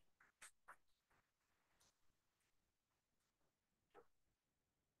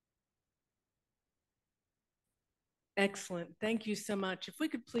 Excellent. Thank you so much. If we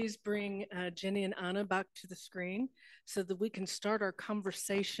could please bring Jenny and Anna back to the screen so that we can start our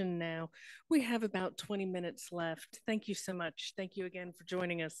conversation now. We have about 20 minutes left. Thank you so much. Thank you again for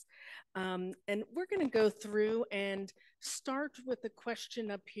joining us. And we're going to go through and start with a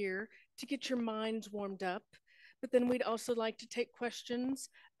question up here to get your minds warmed up. But then we'd also like to take questions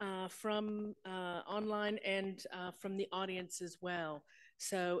from online and from the audience as well.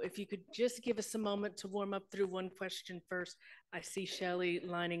 So if you could just give us a moment to warm up through one question first. I see Shelley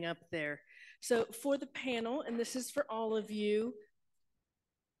lining up there. So for the panel, and this is for all of you,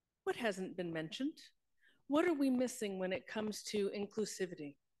 what hasn't been mentioned? What are we missing when it comes to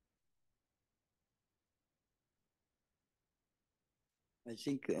inclusivity? I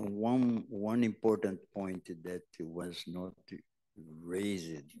think one important point that was not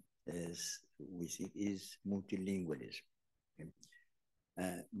raised as we see is multilingualism. Okay?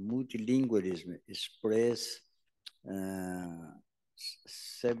 Multilingualism expresses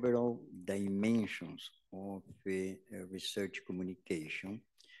several dimensions of research communication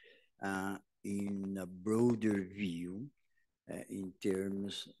in a broader view, in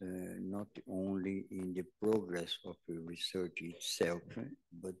terms not only in the progress of the research itself,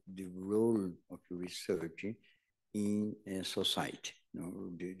 but the role of research in society, you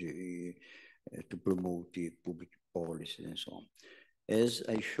know, to promote the public policy and so on. As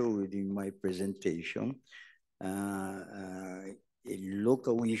I showed in my presentation,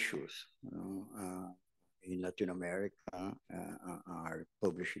 local issues in Latin America are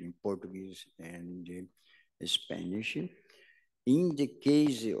published in Portuguese and Spanish. In the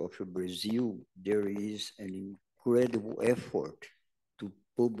case of Brazil, there is an incredible effort to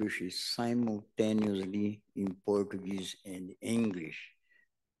publish simultaneously in Portuguese and English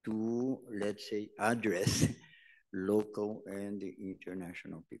to, let's say, address local and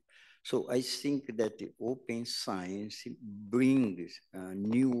international people. So I think that the open science brings a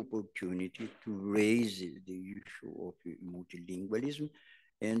new opportunity to raise the issue of multilingualism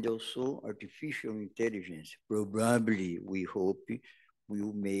And also artificial intelligence, probably, we hope,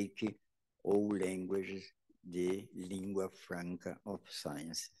 will make all languages the lingua franca of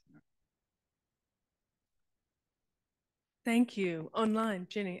science. Thank you. Online,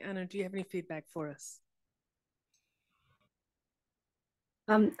 Jenny, Anna, do you have any feedback for us?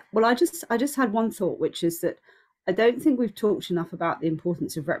 Well, I just had one thought, which is that I don't think we've talked enough about the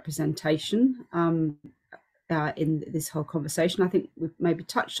importance of representation in this whole conversation. I think we've maybe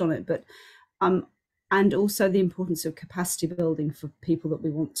touched on it, but and also the importance of capacity building for people that we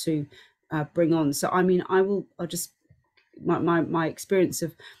want to bring on. So, I mean, I'll just my experience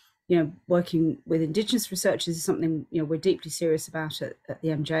of working with Indigenous researchers is something we're deeply serious about at the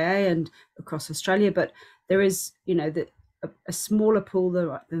MJA and across Australia. But there is a smaller pool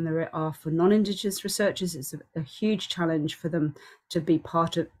than there are for non-Indigenous researchers. It's a huge challenge for them to be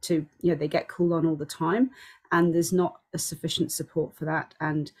part of. They get called on all the time, and there's not a sufficient support for that.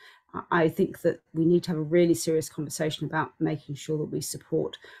 And I think that we need to have a really serious conversation about making sure that we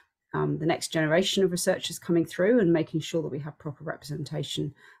support the next generation of researchers coming through and making sure that we have proper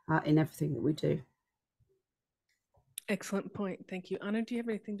representation in everything that we do. Excellent point. Thank you. Anna, do you have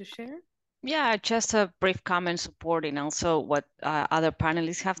anything to share? Yeah, just a brief comment supporting also what other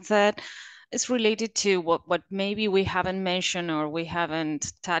panelists have said. It's related to what maybe we haven't mentioned or we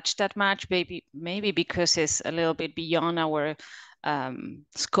haven't touched that much, maybe because it's a little bit beyond our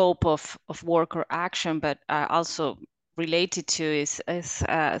scope of work or action, but also related to is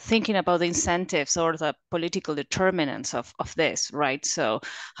thinking about the incentives or the political determinants of this, right? So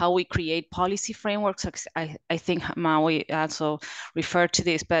how we create policy frameworks, I think Maui also referred to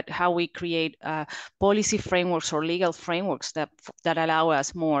this, but how we create policy frameworks or legal frameworks that allow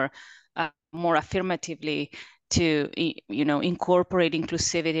us more affirmatively to incorporate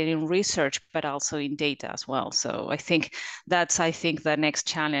inclusivity in research, but also in data as well. So I think that's the next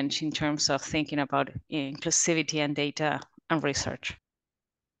challenge in terms of thinking about inclusivity and data and research.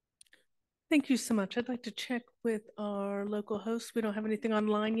 Thank you so much. I'd like to check with our local hosts. We don't have anything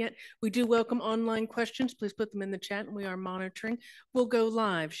online yet. We do welcome online questions. Please put them in the chat and we are monitoring. We'll go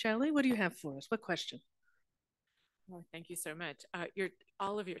live. Shelley, what do you have for us? What question? Oh, thank you so much.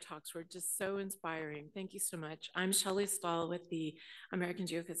 All of your talks were just so inspiring. Thank you so much. I'm Shelley Stahl with the American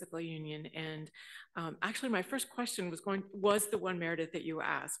Geophysical Union, and actually my first question was the one, Meredith, that you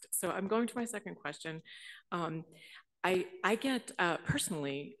asked. So I'm going to my second question. I get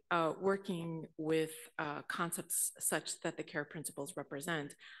personally working with concepts such that the CARE principles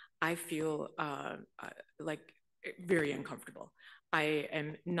represent, I feel like very uncomfortable. I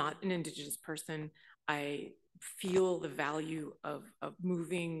am not an Indigenous person. I feel the value of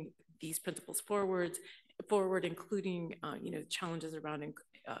moving these principles forward, including challenges around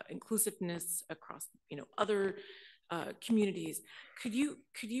inclusiveness across other communities. Could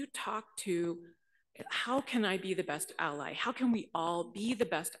you talk to how can I be the best ally? How can we all be the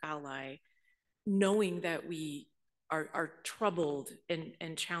best ally, knowing that we are troubled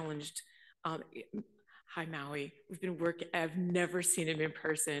and challenged? Hi, Maui. We've been working. I've never seen him in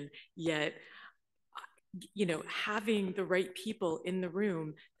person yet. Having the right people in the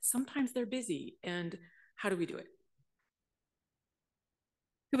room, sometimes they're busy. And how do we do it?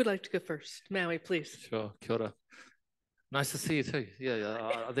 Who would like to go first? Maui, please. Sure, kia ora. Nice to see you too.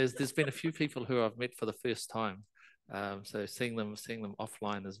 Yeah. There's been a few people who I've met for the first time. So seeing them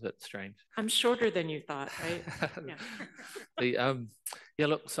offline is a bit strange. I'm shorter than you thought, right? Yeah.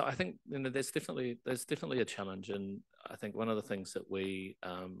 Look, so I think there's definitely a challenge, and I think one of the things that we,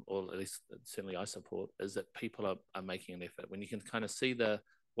 or at least certainly I support, is that people are making an effort when you can kind of see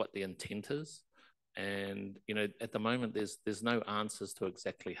what the intent is, and at the moment there's no answers to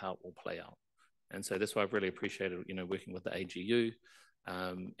exactly how it will play out, and so that's why I've really appreciated working with the AGU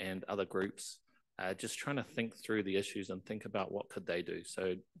and other groups. Just trying to think through the issues and think about what could they do.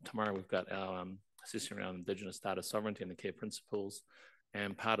 So tomorrow we've got our session around Indigenous data sovereignty and the CARE principles,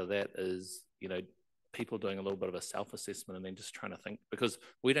 and part of that is people doing a little bit of a self-assessment and then just trying to think, because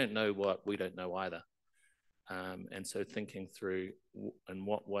we don't know what we don't know either, and so thinking through in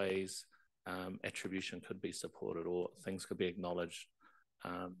what ways attribution could be supported or things could be acknowledged,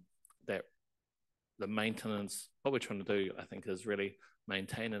 that the maintenance, what we're trying to do, I think, is really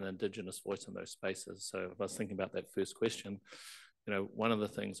maintain an Indigenous voice in those spaces. So if I was thinking about that first question, one of the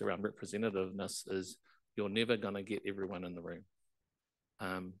things around representativeness is you're never going to get everyone in the room.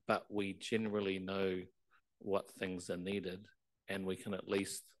 But we generally know what things are needed, and we can at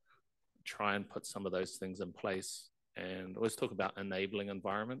least try and put some of those things in place. And always talk about enabling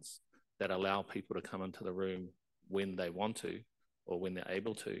environments that allow people to come into the room when they want to or when they're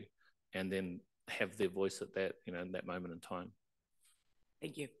able to, and then have their voice at that, in that moment in time.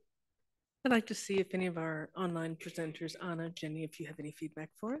 Thank you. I'd like to see if any of our online presenters, Anna, Jenny, if you have any feedback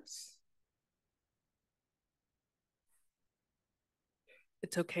for us.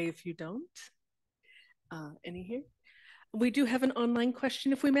 It's okay if you don't. Any here? We do have an online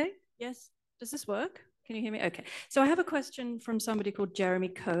question, if we may. Yes. Does this work? Can you hear me? Okay. So I have a question from somebody called Jeremy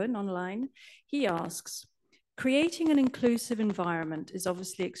Cohen online. He asks, creating an inclusive environment is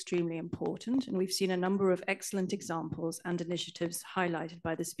obviously extremely important, and we've seen a number of excellent examples and initiatives highlighted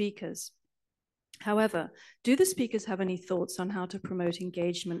by the speakers. However, do the speakers have any thoughts on how to promote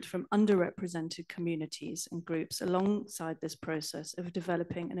engagement from underrepresented communities and groups alongside this process of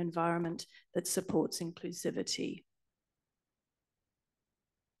developing an environment that supports inclusivity?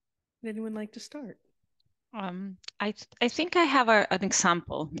 Would anyone like to start? I think I have an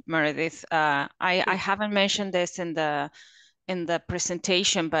example, Meredith. I haven't mentioned this in the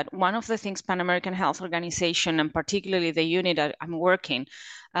presentation, but one of the things Pan American Health Organization, and particularly the unit that I'm working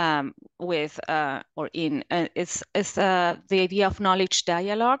with or in, is the idea of knowledge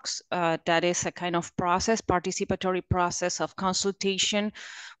dialogues. That is a kind of process, participatory process of consultation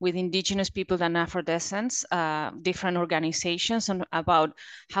with indigenous people and Afro-descents, different organizations, and about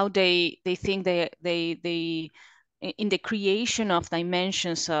how they think they in the creation of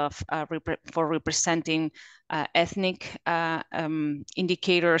dimensions of for representing ethnic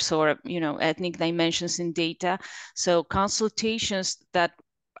indicators or ethnic dimensions in data. So consultations that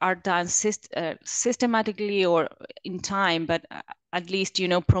are done systematically or in time, but at least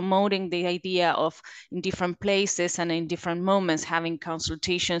promoting the idea of in different places and in different moments having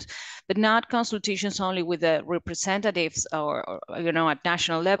consultations, but not consultations only with the representatives or at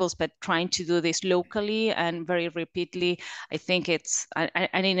national levels, but trying to do this locally and very repeatedly. I think it's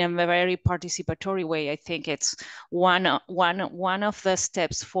and in a very participatory way. I think it's one of the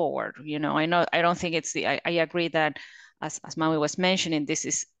steps forward. I don't think it's I agree that as Maui was mentioning, this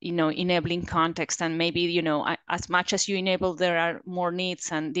is, enabling context, and maybe, as much as you enable, there are more needs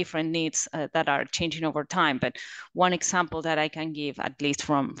and different needs that are changing over time. But one example that I can give, at least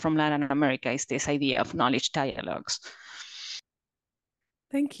from Latin America, is this idea of knowledge dialogues.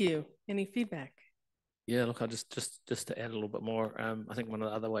 Thank you. Any feedback? Yeah, look, I just to add a little bit more, I think one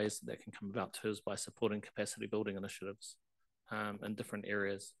of the other ways that can come about too is by supporting capacity building initiatives in different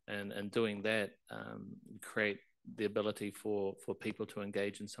areas, and doing that create the ability for people to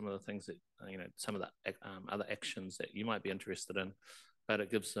engage in some of the things that, some of the other actions that you might be interested in, but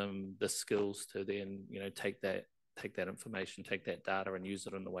it gives them the skills to then, take that information, take that data and use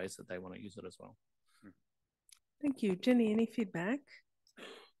it in the ways that they want to use it as well. Thank you. Jenny, any feedback?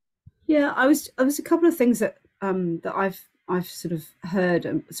 Yeah, I was a couple of things that that I've sort of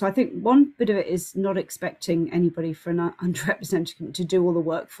heard. So I think one bit of it is not expecting anybody from an underrepresented community to do all the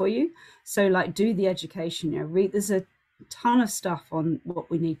work for you. So like, do the education, read. There's a ton of stuff on what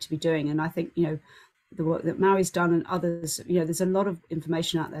we need to be doing. And I think, the work that Maui's done and others, there's a lot of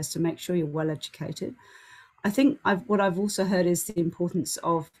information out there. So make sure you're well educated. I think what I've also heard is the importance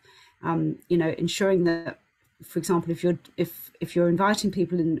of, ensuring that, for example, if you're inviting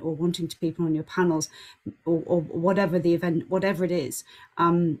people in or wanting to people on your panels or whatever the event, whatever it is,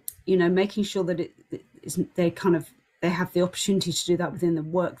 making sure that they have the opportunity to do that within the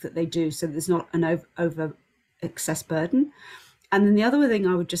work that they do, so there's not an over excess burden. And then the other thing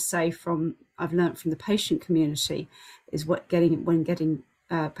I would just say I've learned from the patient community is when getting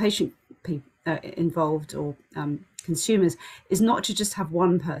patient people involved or consumers is not to just have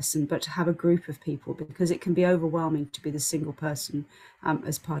one person, but to have a group of people, because it can be overwhelming to be the single person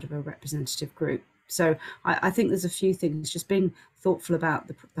as part of a representative group. So I think there's a few things, just being thoughtful about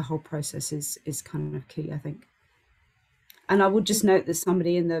the whole process is kind of key, I think. And I would just note that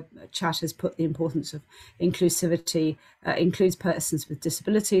somebody in the chat has put the importance of inclusivity, includes persons with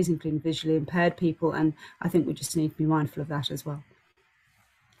disabilities, including visually impaired people. And I think we just need to be mindful of that as well.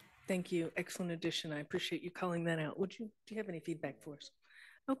 Thank you. Excellent addition. I appreciate you calling that out. Do you have any feedback for us?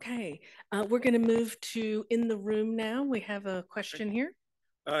 Okay, we're going to move to in the room now. We have a question here.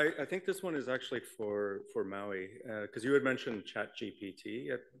 I think this one is actually for Maui, because you had mentioned ChatGPT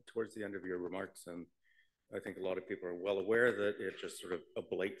towards the end of your remarks, and I think a lot of people are well aware that it just sort of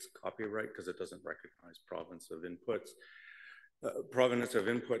ablates copyright because it doesn't recognize provenance of inputs.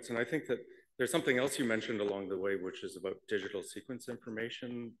 And I think that there's something else you mentioned along the way, which is about digital sequence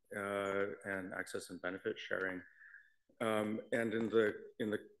information and access and benefit sharing. And in the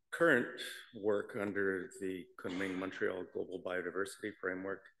current work under the Kunming Montreal Global Biodiversity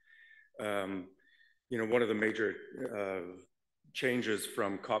Framework, one of the major changes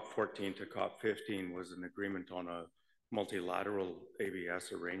from COP14 to COP15 was an agreement on a multilateral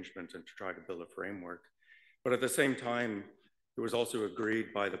ABS arrangement and to try to build a framework. But at the same time, it was also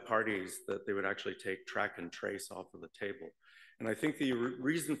agreed by the parties that they would actually take track and trace off of the table. And I think the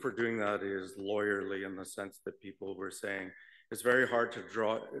reason for doing that is lawyerly, in the sense that people were saying it's very hard to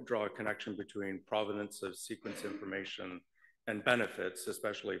draw a connection between provenance of sequence information and benefits,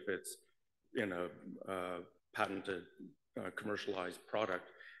 especially if it's in a patented commercialized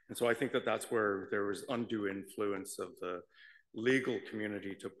product. And so I think that that's where there was undue influence of the legal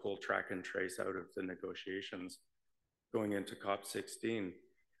community to pull track and trace out of the negotiations going into COP16.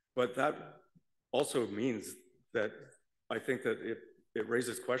 But that also means that I think that it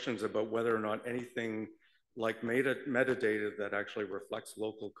raises questions about whether or not anything like metadata that actually reflects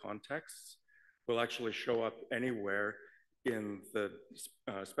local contexts will actually show up anywhere in the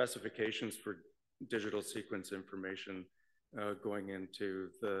specifications for digital sequence information going into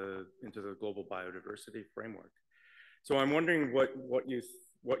the global biodiversity framework. So I'm wondering what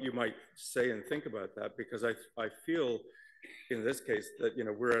you might say and think about that, because I feel in this case that, you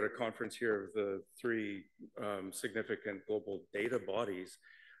know, we're at a conference here of the three significant global data bodies,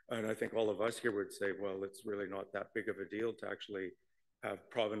 and I think all of us here would say, well, it's really not that big of a deal to actually have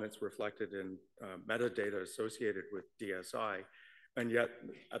provenance reflected in metadata associated with DSI. And yet,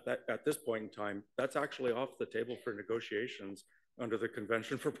 at this point in time, that's actually off the table for negotiations under the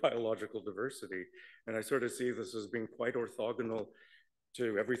Convention for Biological Diversity. And I sort of see this as being quite orthogonal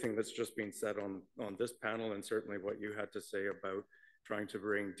to everything that's just been said on this panel, and certainly what you had to say about trying to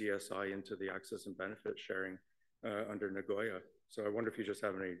bring DSI into the access and benefit sharing under Nagoya. So I wonder if you just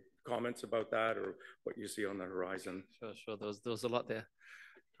have any comments about that, or what you see on the horizon. Sure. There was a lot there.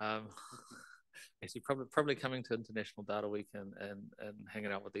 Actually, probably coming to International Data Week and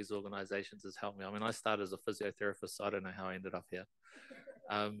hanging out with these organizations has helped me. I mean, I started as a physiotherapist, so I don't know how I ended up here.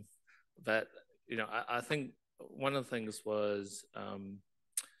 But, you know, I think one of the things was,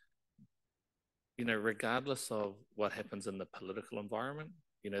 you know, regardless of what happens in the political environment,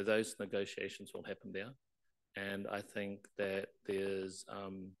 you know, those negotiations will happen there. And I think that there's,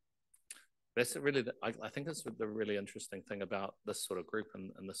 that's really, I think that's the really interesting thing about this sort of group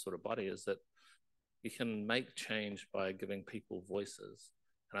and this sort of body, is that you can make change by giving people voices.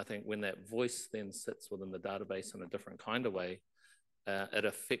 And I think when that voice then sits within the database in a different kind of way, it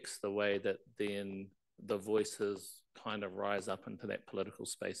affects the way that then the voices kind of rise up into that political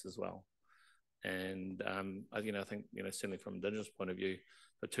space as well. And, you know, I think, you know, certainly from Indigenous point of view,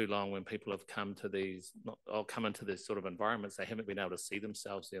 for too long, when people have come to these, come into this sort of environments, they haven't been able to see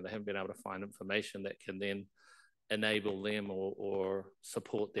themselves there. They haven't been able to find information that can then enable them or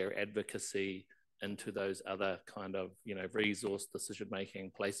support their advocacy into those other kind of, you know, resource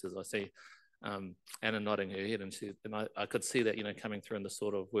decision-making places. I see Anna nodding her head, and I could see that, you know, coming through in the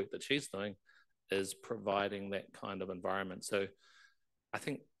sort of work that she's doing is providing that kind of environment. So I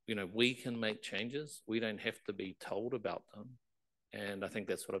think, you know, we can make changes. We don't have to be told about them. And I think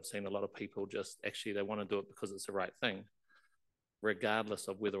that's what I've seen. A lot of people just actually, they want to do it because it's the right thing, regardless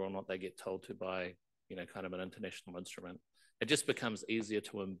of whether or not they get told to by, you know, kind of an international instrument. It just becomes easier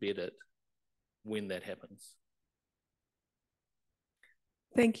to embed it when that happens.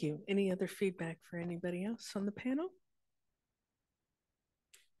 Thank you. Any other feedback for anybody else on the panel?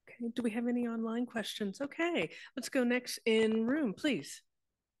 Okay, do we have any online questions? Okay, let's go next in room, please.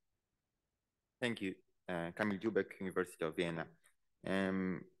 Thank you. Kamil Dubek, University of Vienna.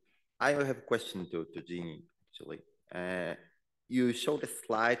 I have a question to Jeannie, actually. You showed a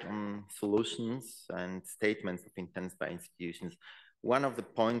slide on solutions and statements of intent by institutions. One of the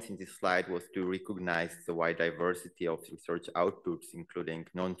points in this slide was to recognize the wide diversity of research outputs, including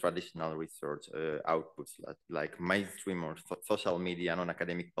non-traditional research outputs like mainstream or social media,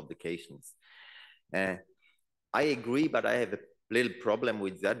 non-academic publications. I agree, but I have a little problem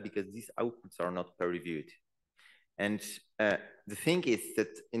with that because these outputs are not peer-reviewed. And the thing is that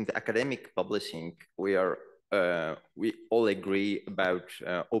in the academic publishing, we all agree about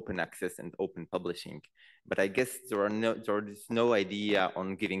open access and open publishing. But I guess there is no idea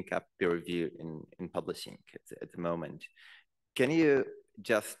on giving up peer review in publishing at the moment. Can you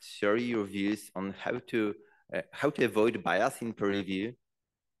just share your views on how to avoid bias in peer review?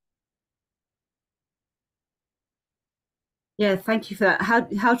 Yeah, thank you for that.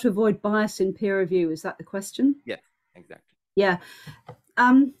 How to avoid bias in peer review, is that the question? Yes, exactly. Yeah.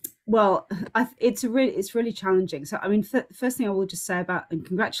 Well, it's really challenging. So, I mean, first thing I will just say about, and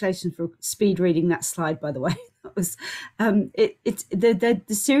congratulations for speed reading that slide, by the way. That was it's the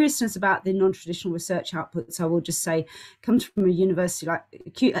seriousness about the non-traditional research outputs. I will just say comes from a university like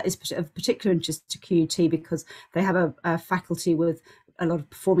is of particular interest to QUT because they have a faculty with a lot of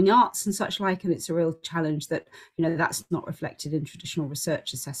performing arts and such like, and it's a real challenge that, you know, that's not reflected in traditional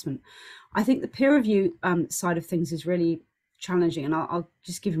research assessment. I think the peer review side of things is really challenging. And I'll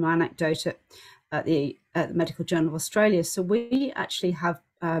just give you my anecdote at the Medical Journal of Australia. So we actually have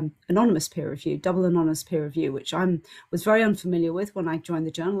anonymous peer review, double anonymous peer review, which I was very unfamiliar with when I joined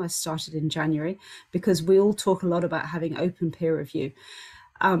the journal. I started in January, because we all talk a lot about having open peer review.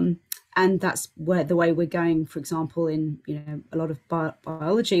 And that's where the way we're going, for example, in a lot of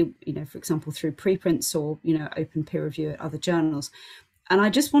biology, for example, through preprints or open peer review at other journals. And I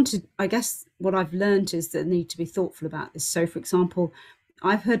just wanted, I guess, what I've learned is that I need to be thoughtful about this. So, for example,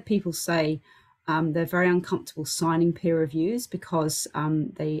 I've heard people say they're very uncomfortable signing peer reviews because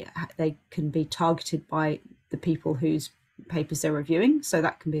they can be targeted by the people whose papers they're reviewing. So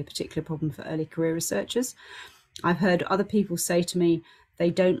that can be a particular problem for early career researchers. I've heard other people say to me they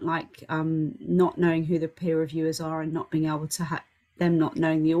don't like not knowing who the peer reviewers are and not being able to them not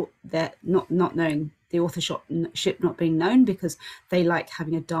knowing not knowing the authorship not being known, because they like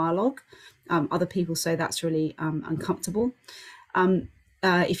having a dialogue. Other people say that's really uncomfortable.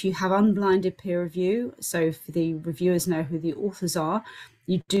 If you have unblinded peer review, so if the reviewers know who the authors are,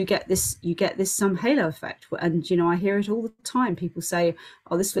 you get this some halo effect. And I hear it all the time. People say,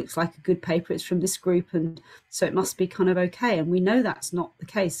 oh, this looks like a good paper, it's from this group, and so it must be kind of okay. And we know that's not the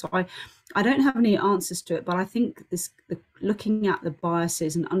case. So I don't have any answers to it, but I think looking at the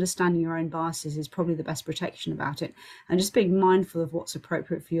biases and understanding your own biases is probably the best protection about it, and just being mindful of what's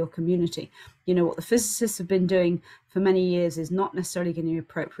appropriate for your community. What the physicists have been doing for many years is not necessarily going to be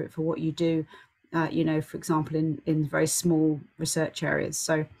appropriate for what you do, for example, in very small research areas.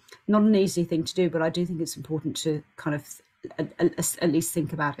 So not an easy thing to do, but I do think it's important to kind of at least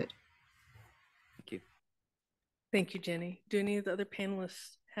think about it. Thank you. Thank you, Jenny. Do any of the other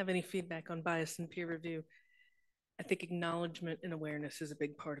panelists have any feedback on bias in peer review? I think acknowledgement and awareness is a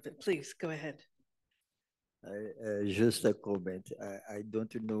big part of it. Please go ahead. Just a comment. I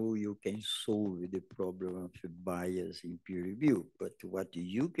don't know you can solve the problem of bias in peer review, but what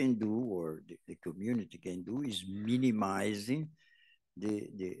you can do, or the community can do, is minimizing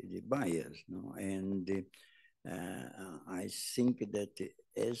the bias. No? And I think that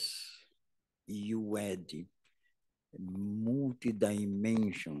as you add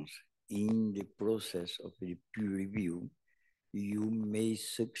multi-dimensions in the process of the peer review, you may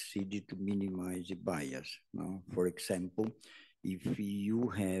succeed to minimize the bias. No? For example, if you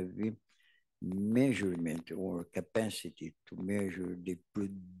have measurement or capacity to measure the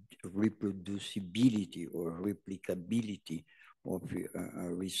reproducibility or replicability of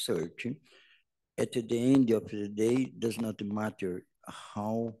research, at the end of the day, it does not matter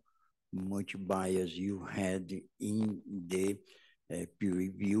how much bias you had in the peer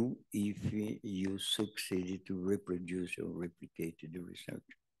review if you succeeded to reproduce or replicate the research.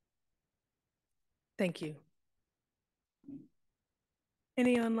 Thank you.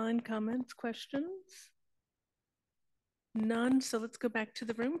 Any online comments, questions? None, so let's go back to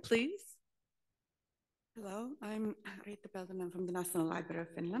the room, please. Hello, I'm Rita Peltonen from the National Library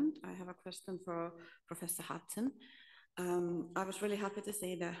of Finland. I have a question for Professor Hudson. I was really happy to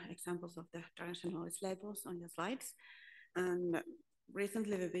see the examples of the traditional knowledge labels on your slides. And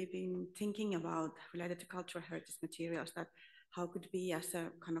recently we've been thinking about, related to cultural heritage materials, that how could we as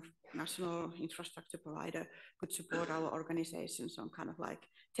a kind of national infrastructure provider could support our organizations on kind of like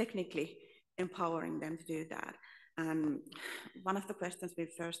technically empowering them to do that. And one of the questions we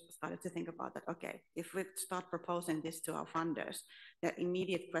first started to think about that, okay, if we start proposing this to our funders, the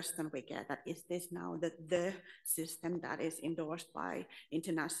immediate question we get that is this now the system that is endorsed by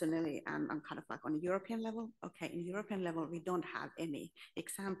internationally and kind of like on a European level? Okay, in European level, we don't have any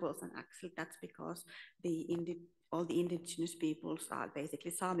examples. And actually that's because all the indigenous peoples are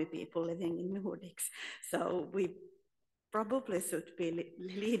basically Sami people living in Nordics. So we probably should be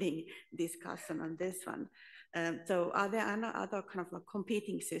leading discussion on this one. So are there other kind of like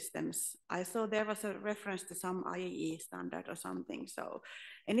competing systems? I saw there was a reference to some IEE standard or something. So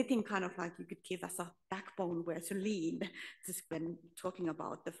anything kind of like you could give us a backbone where to lead just when talking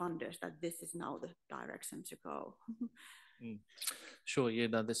about the funders, that this is now the direction to go. Sure, yeah,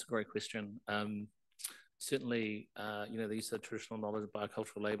 no, that's a great question. Certainly, the use of traditional knowledge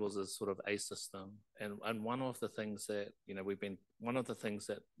biocultural labels is sort of a system. And one of the things that, one of the things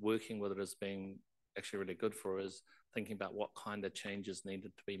that working with it has been actually really good for is thinking about what kind of changes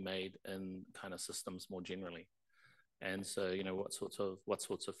needed to be made in kind of systems more generally. And so, what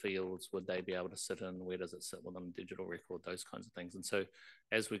sorts of fields would they be able to sit in? Where does it sit within a digital record? Those kinds of things. And so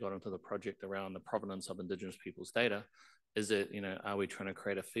as we got into the project around the provenance of Indigenous people's data, is it, are we trying to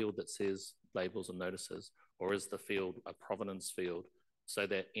create a field that says labels and notices, or is the field a provenance field so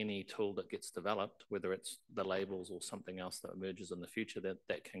that any tool that gets developed, whether it's the labels or something else that emerges in the future,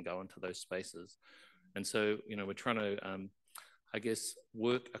 that can go into those spaces? And so, we're trying to I guess,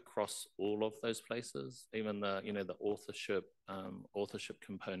 work across all of those places, even the, the authorship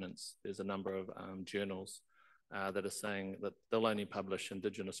components. There's a number of journals that are saying that they'll only publish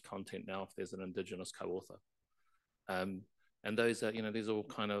Indigenous content now if there's an Indigenous co-author. And those are, these are all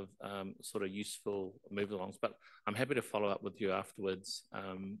kind of sort of useful move-alongs, but I'm happy to follow up with you afterwards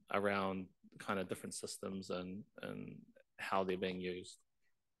around kind of different systems and how they're being used.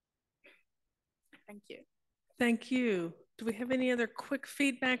 Thank you. Thank you. Do we have any other quick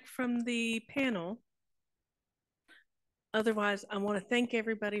feedback from the panel? Otherwise, I want to thank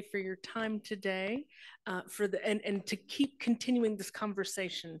everybody for your time today, and to keep continuing this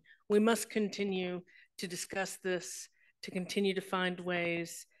conversation. We must continue to discuss this, to continue to find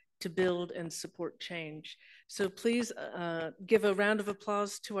ways to build and support change. So please give a round of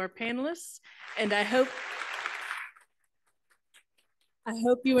applause to our panelists, and I hope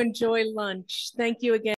you enjoy lunch. Thank you again.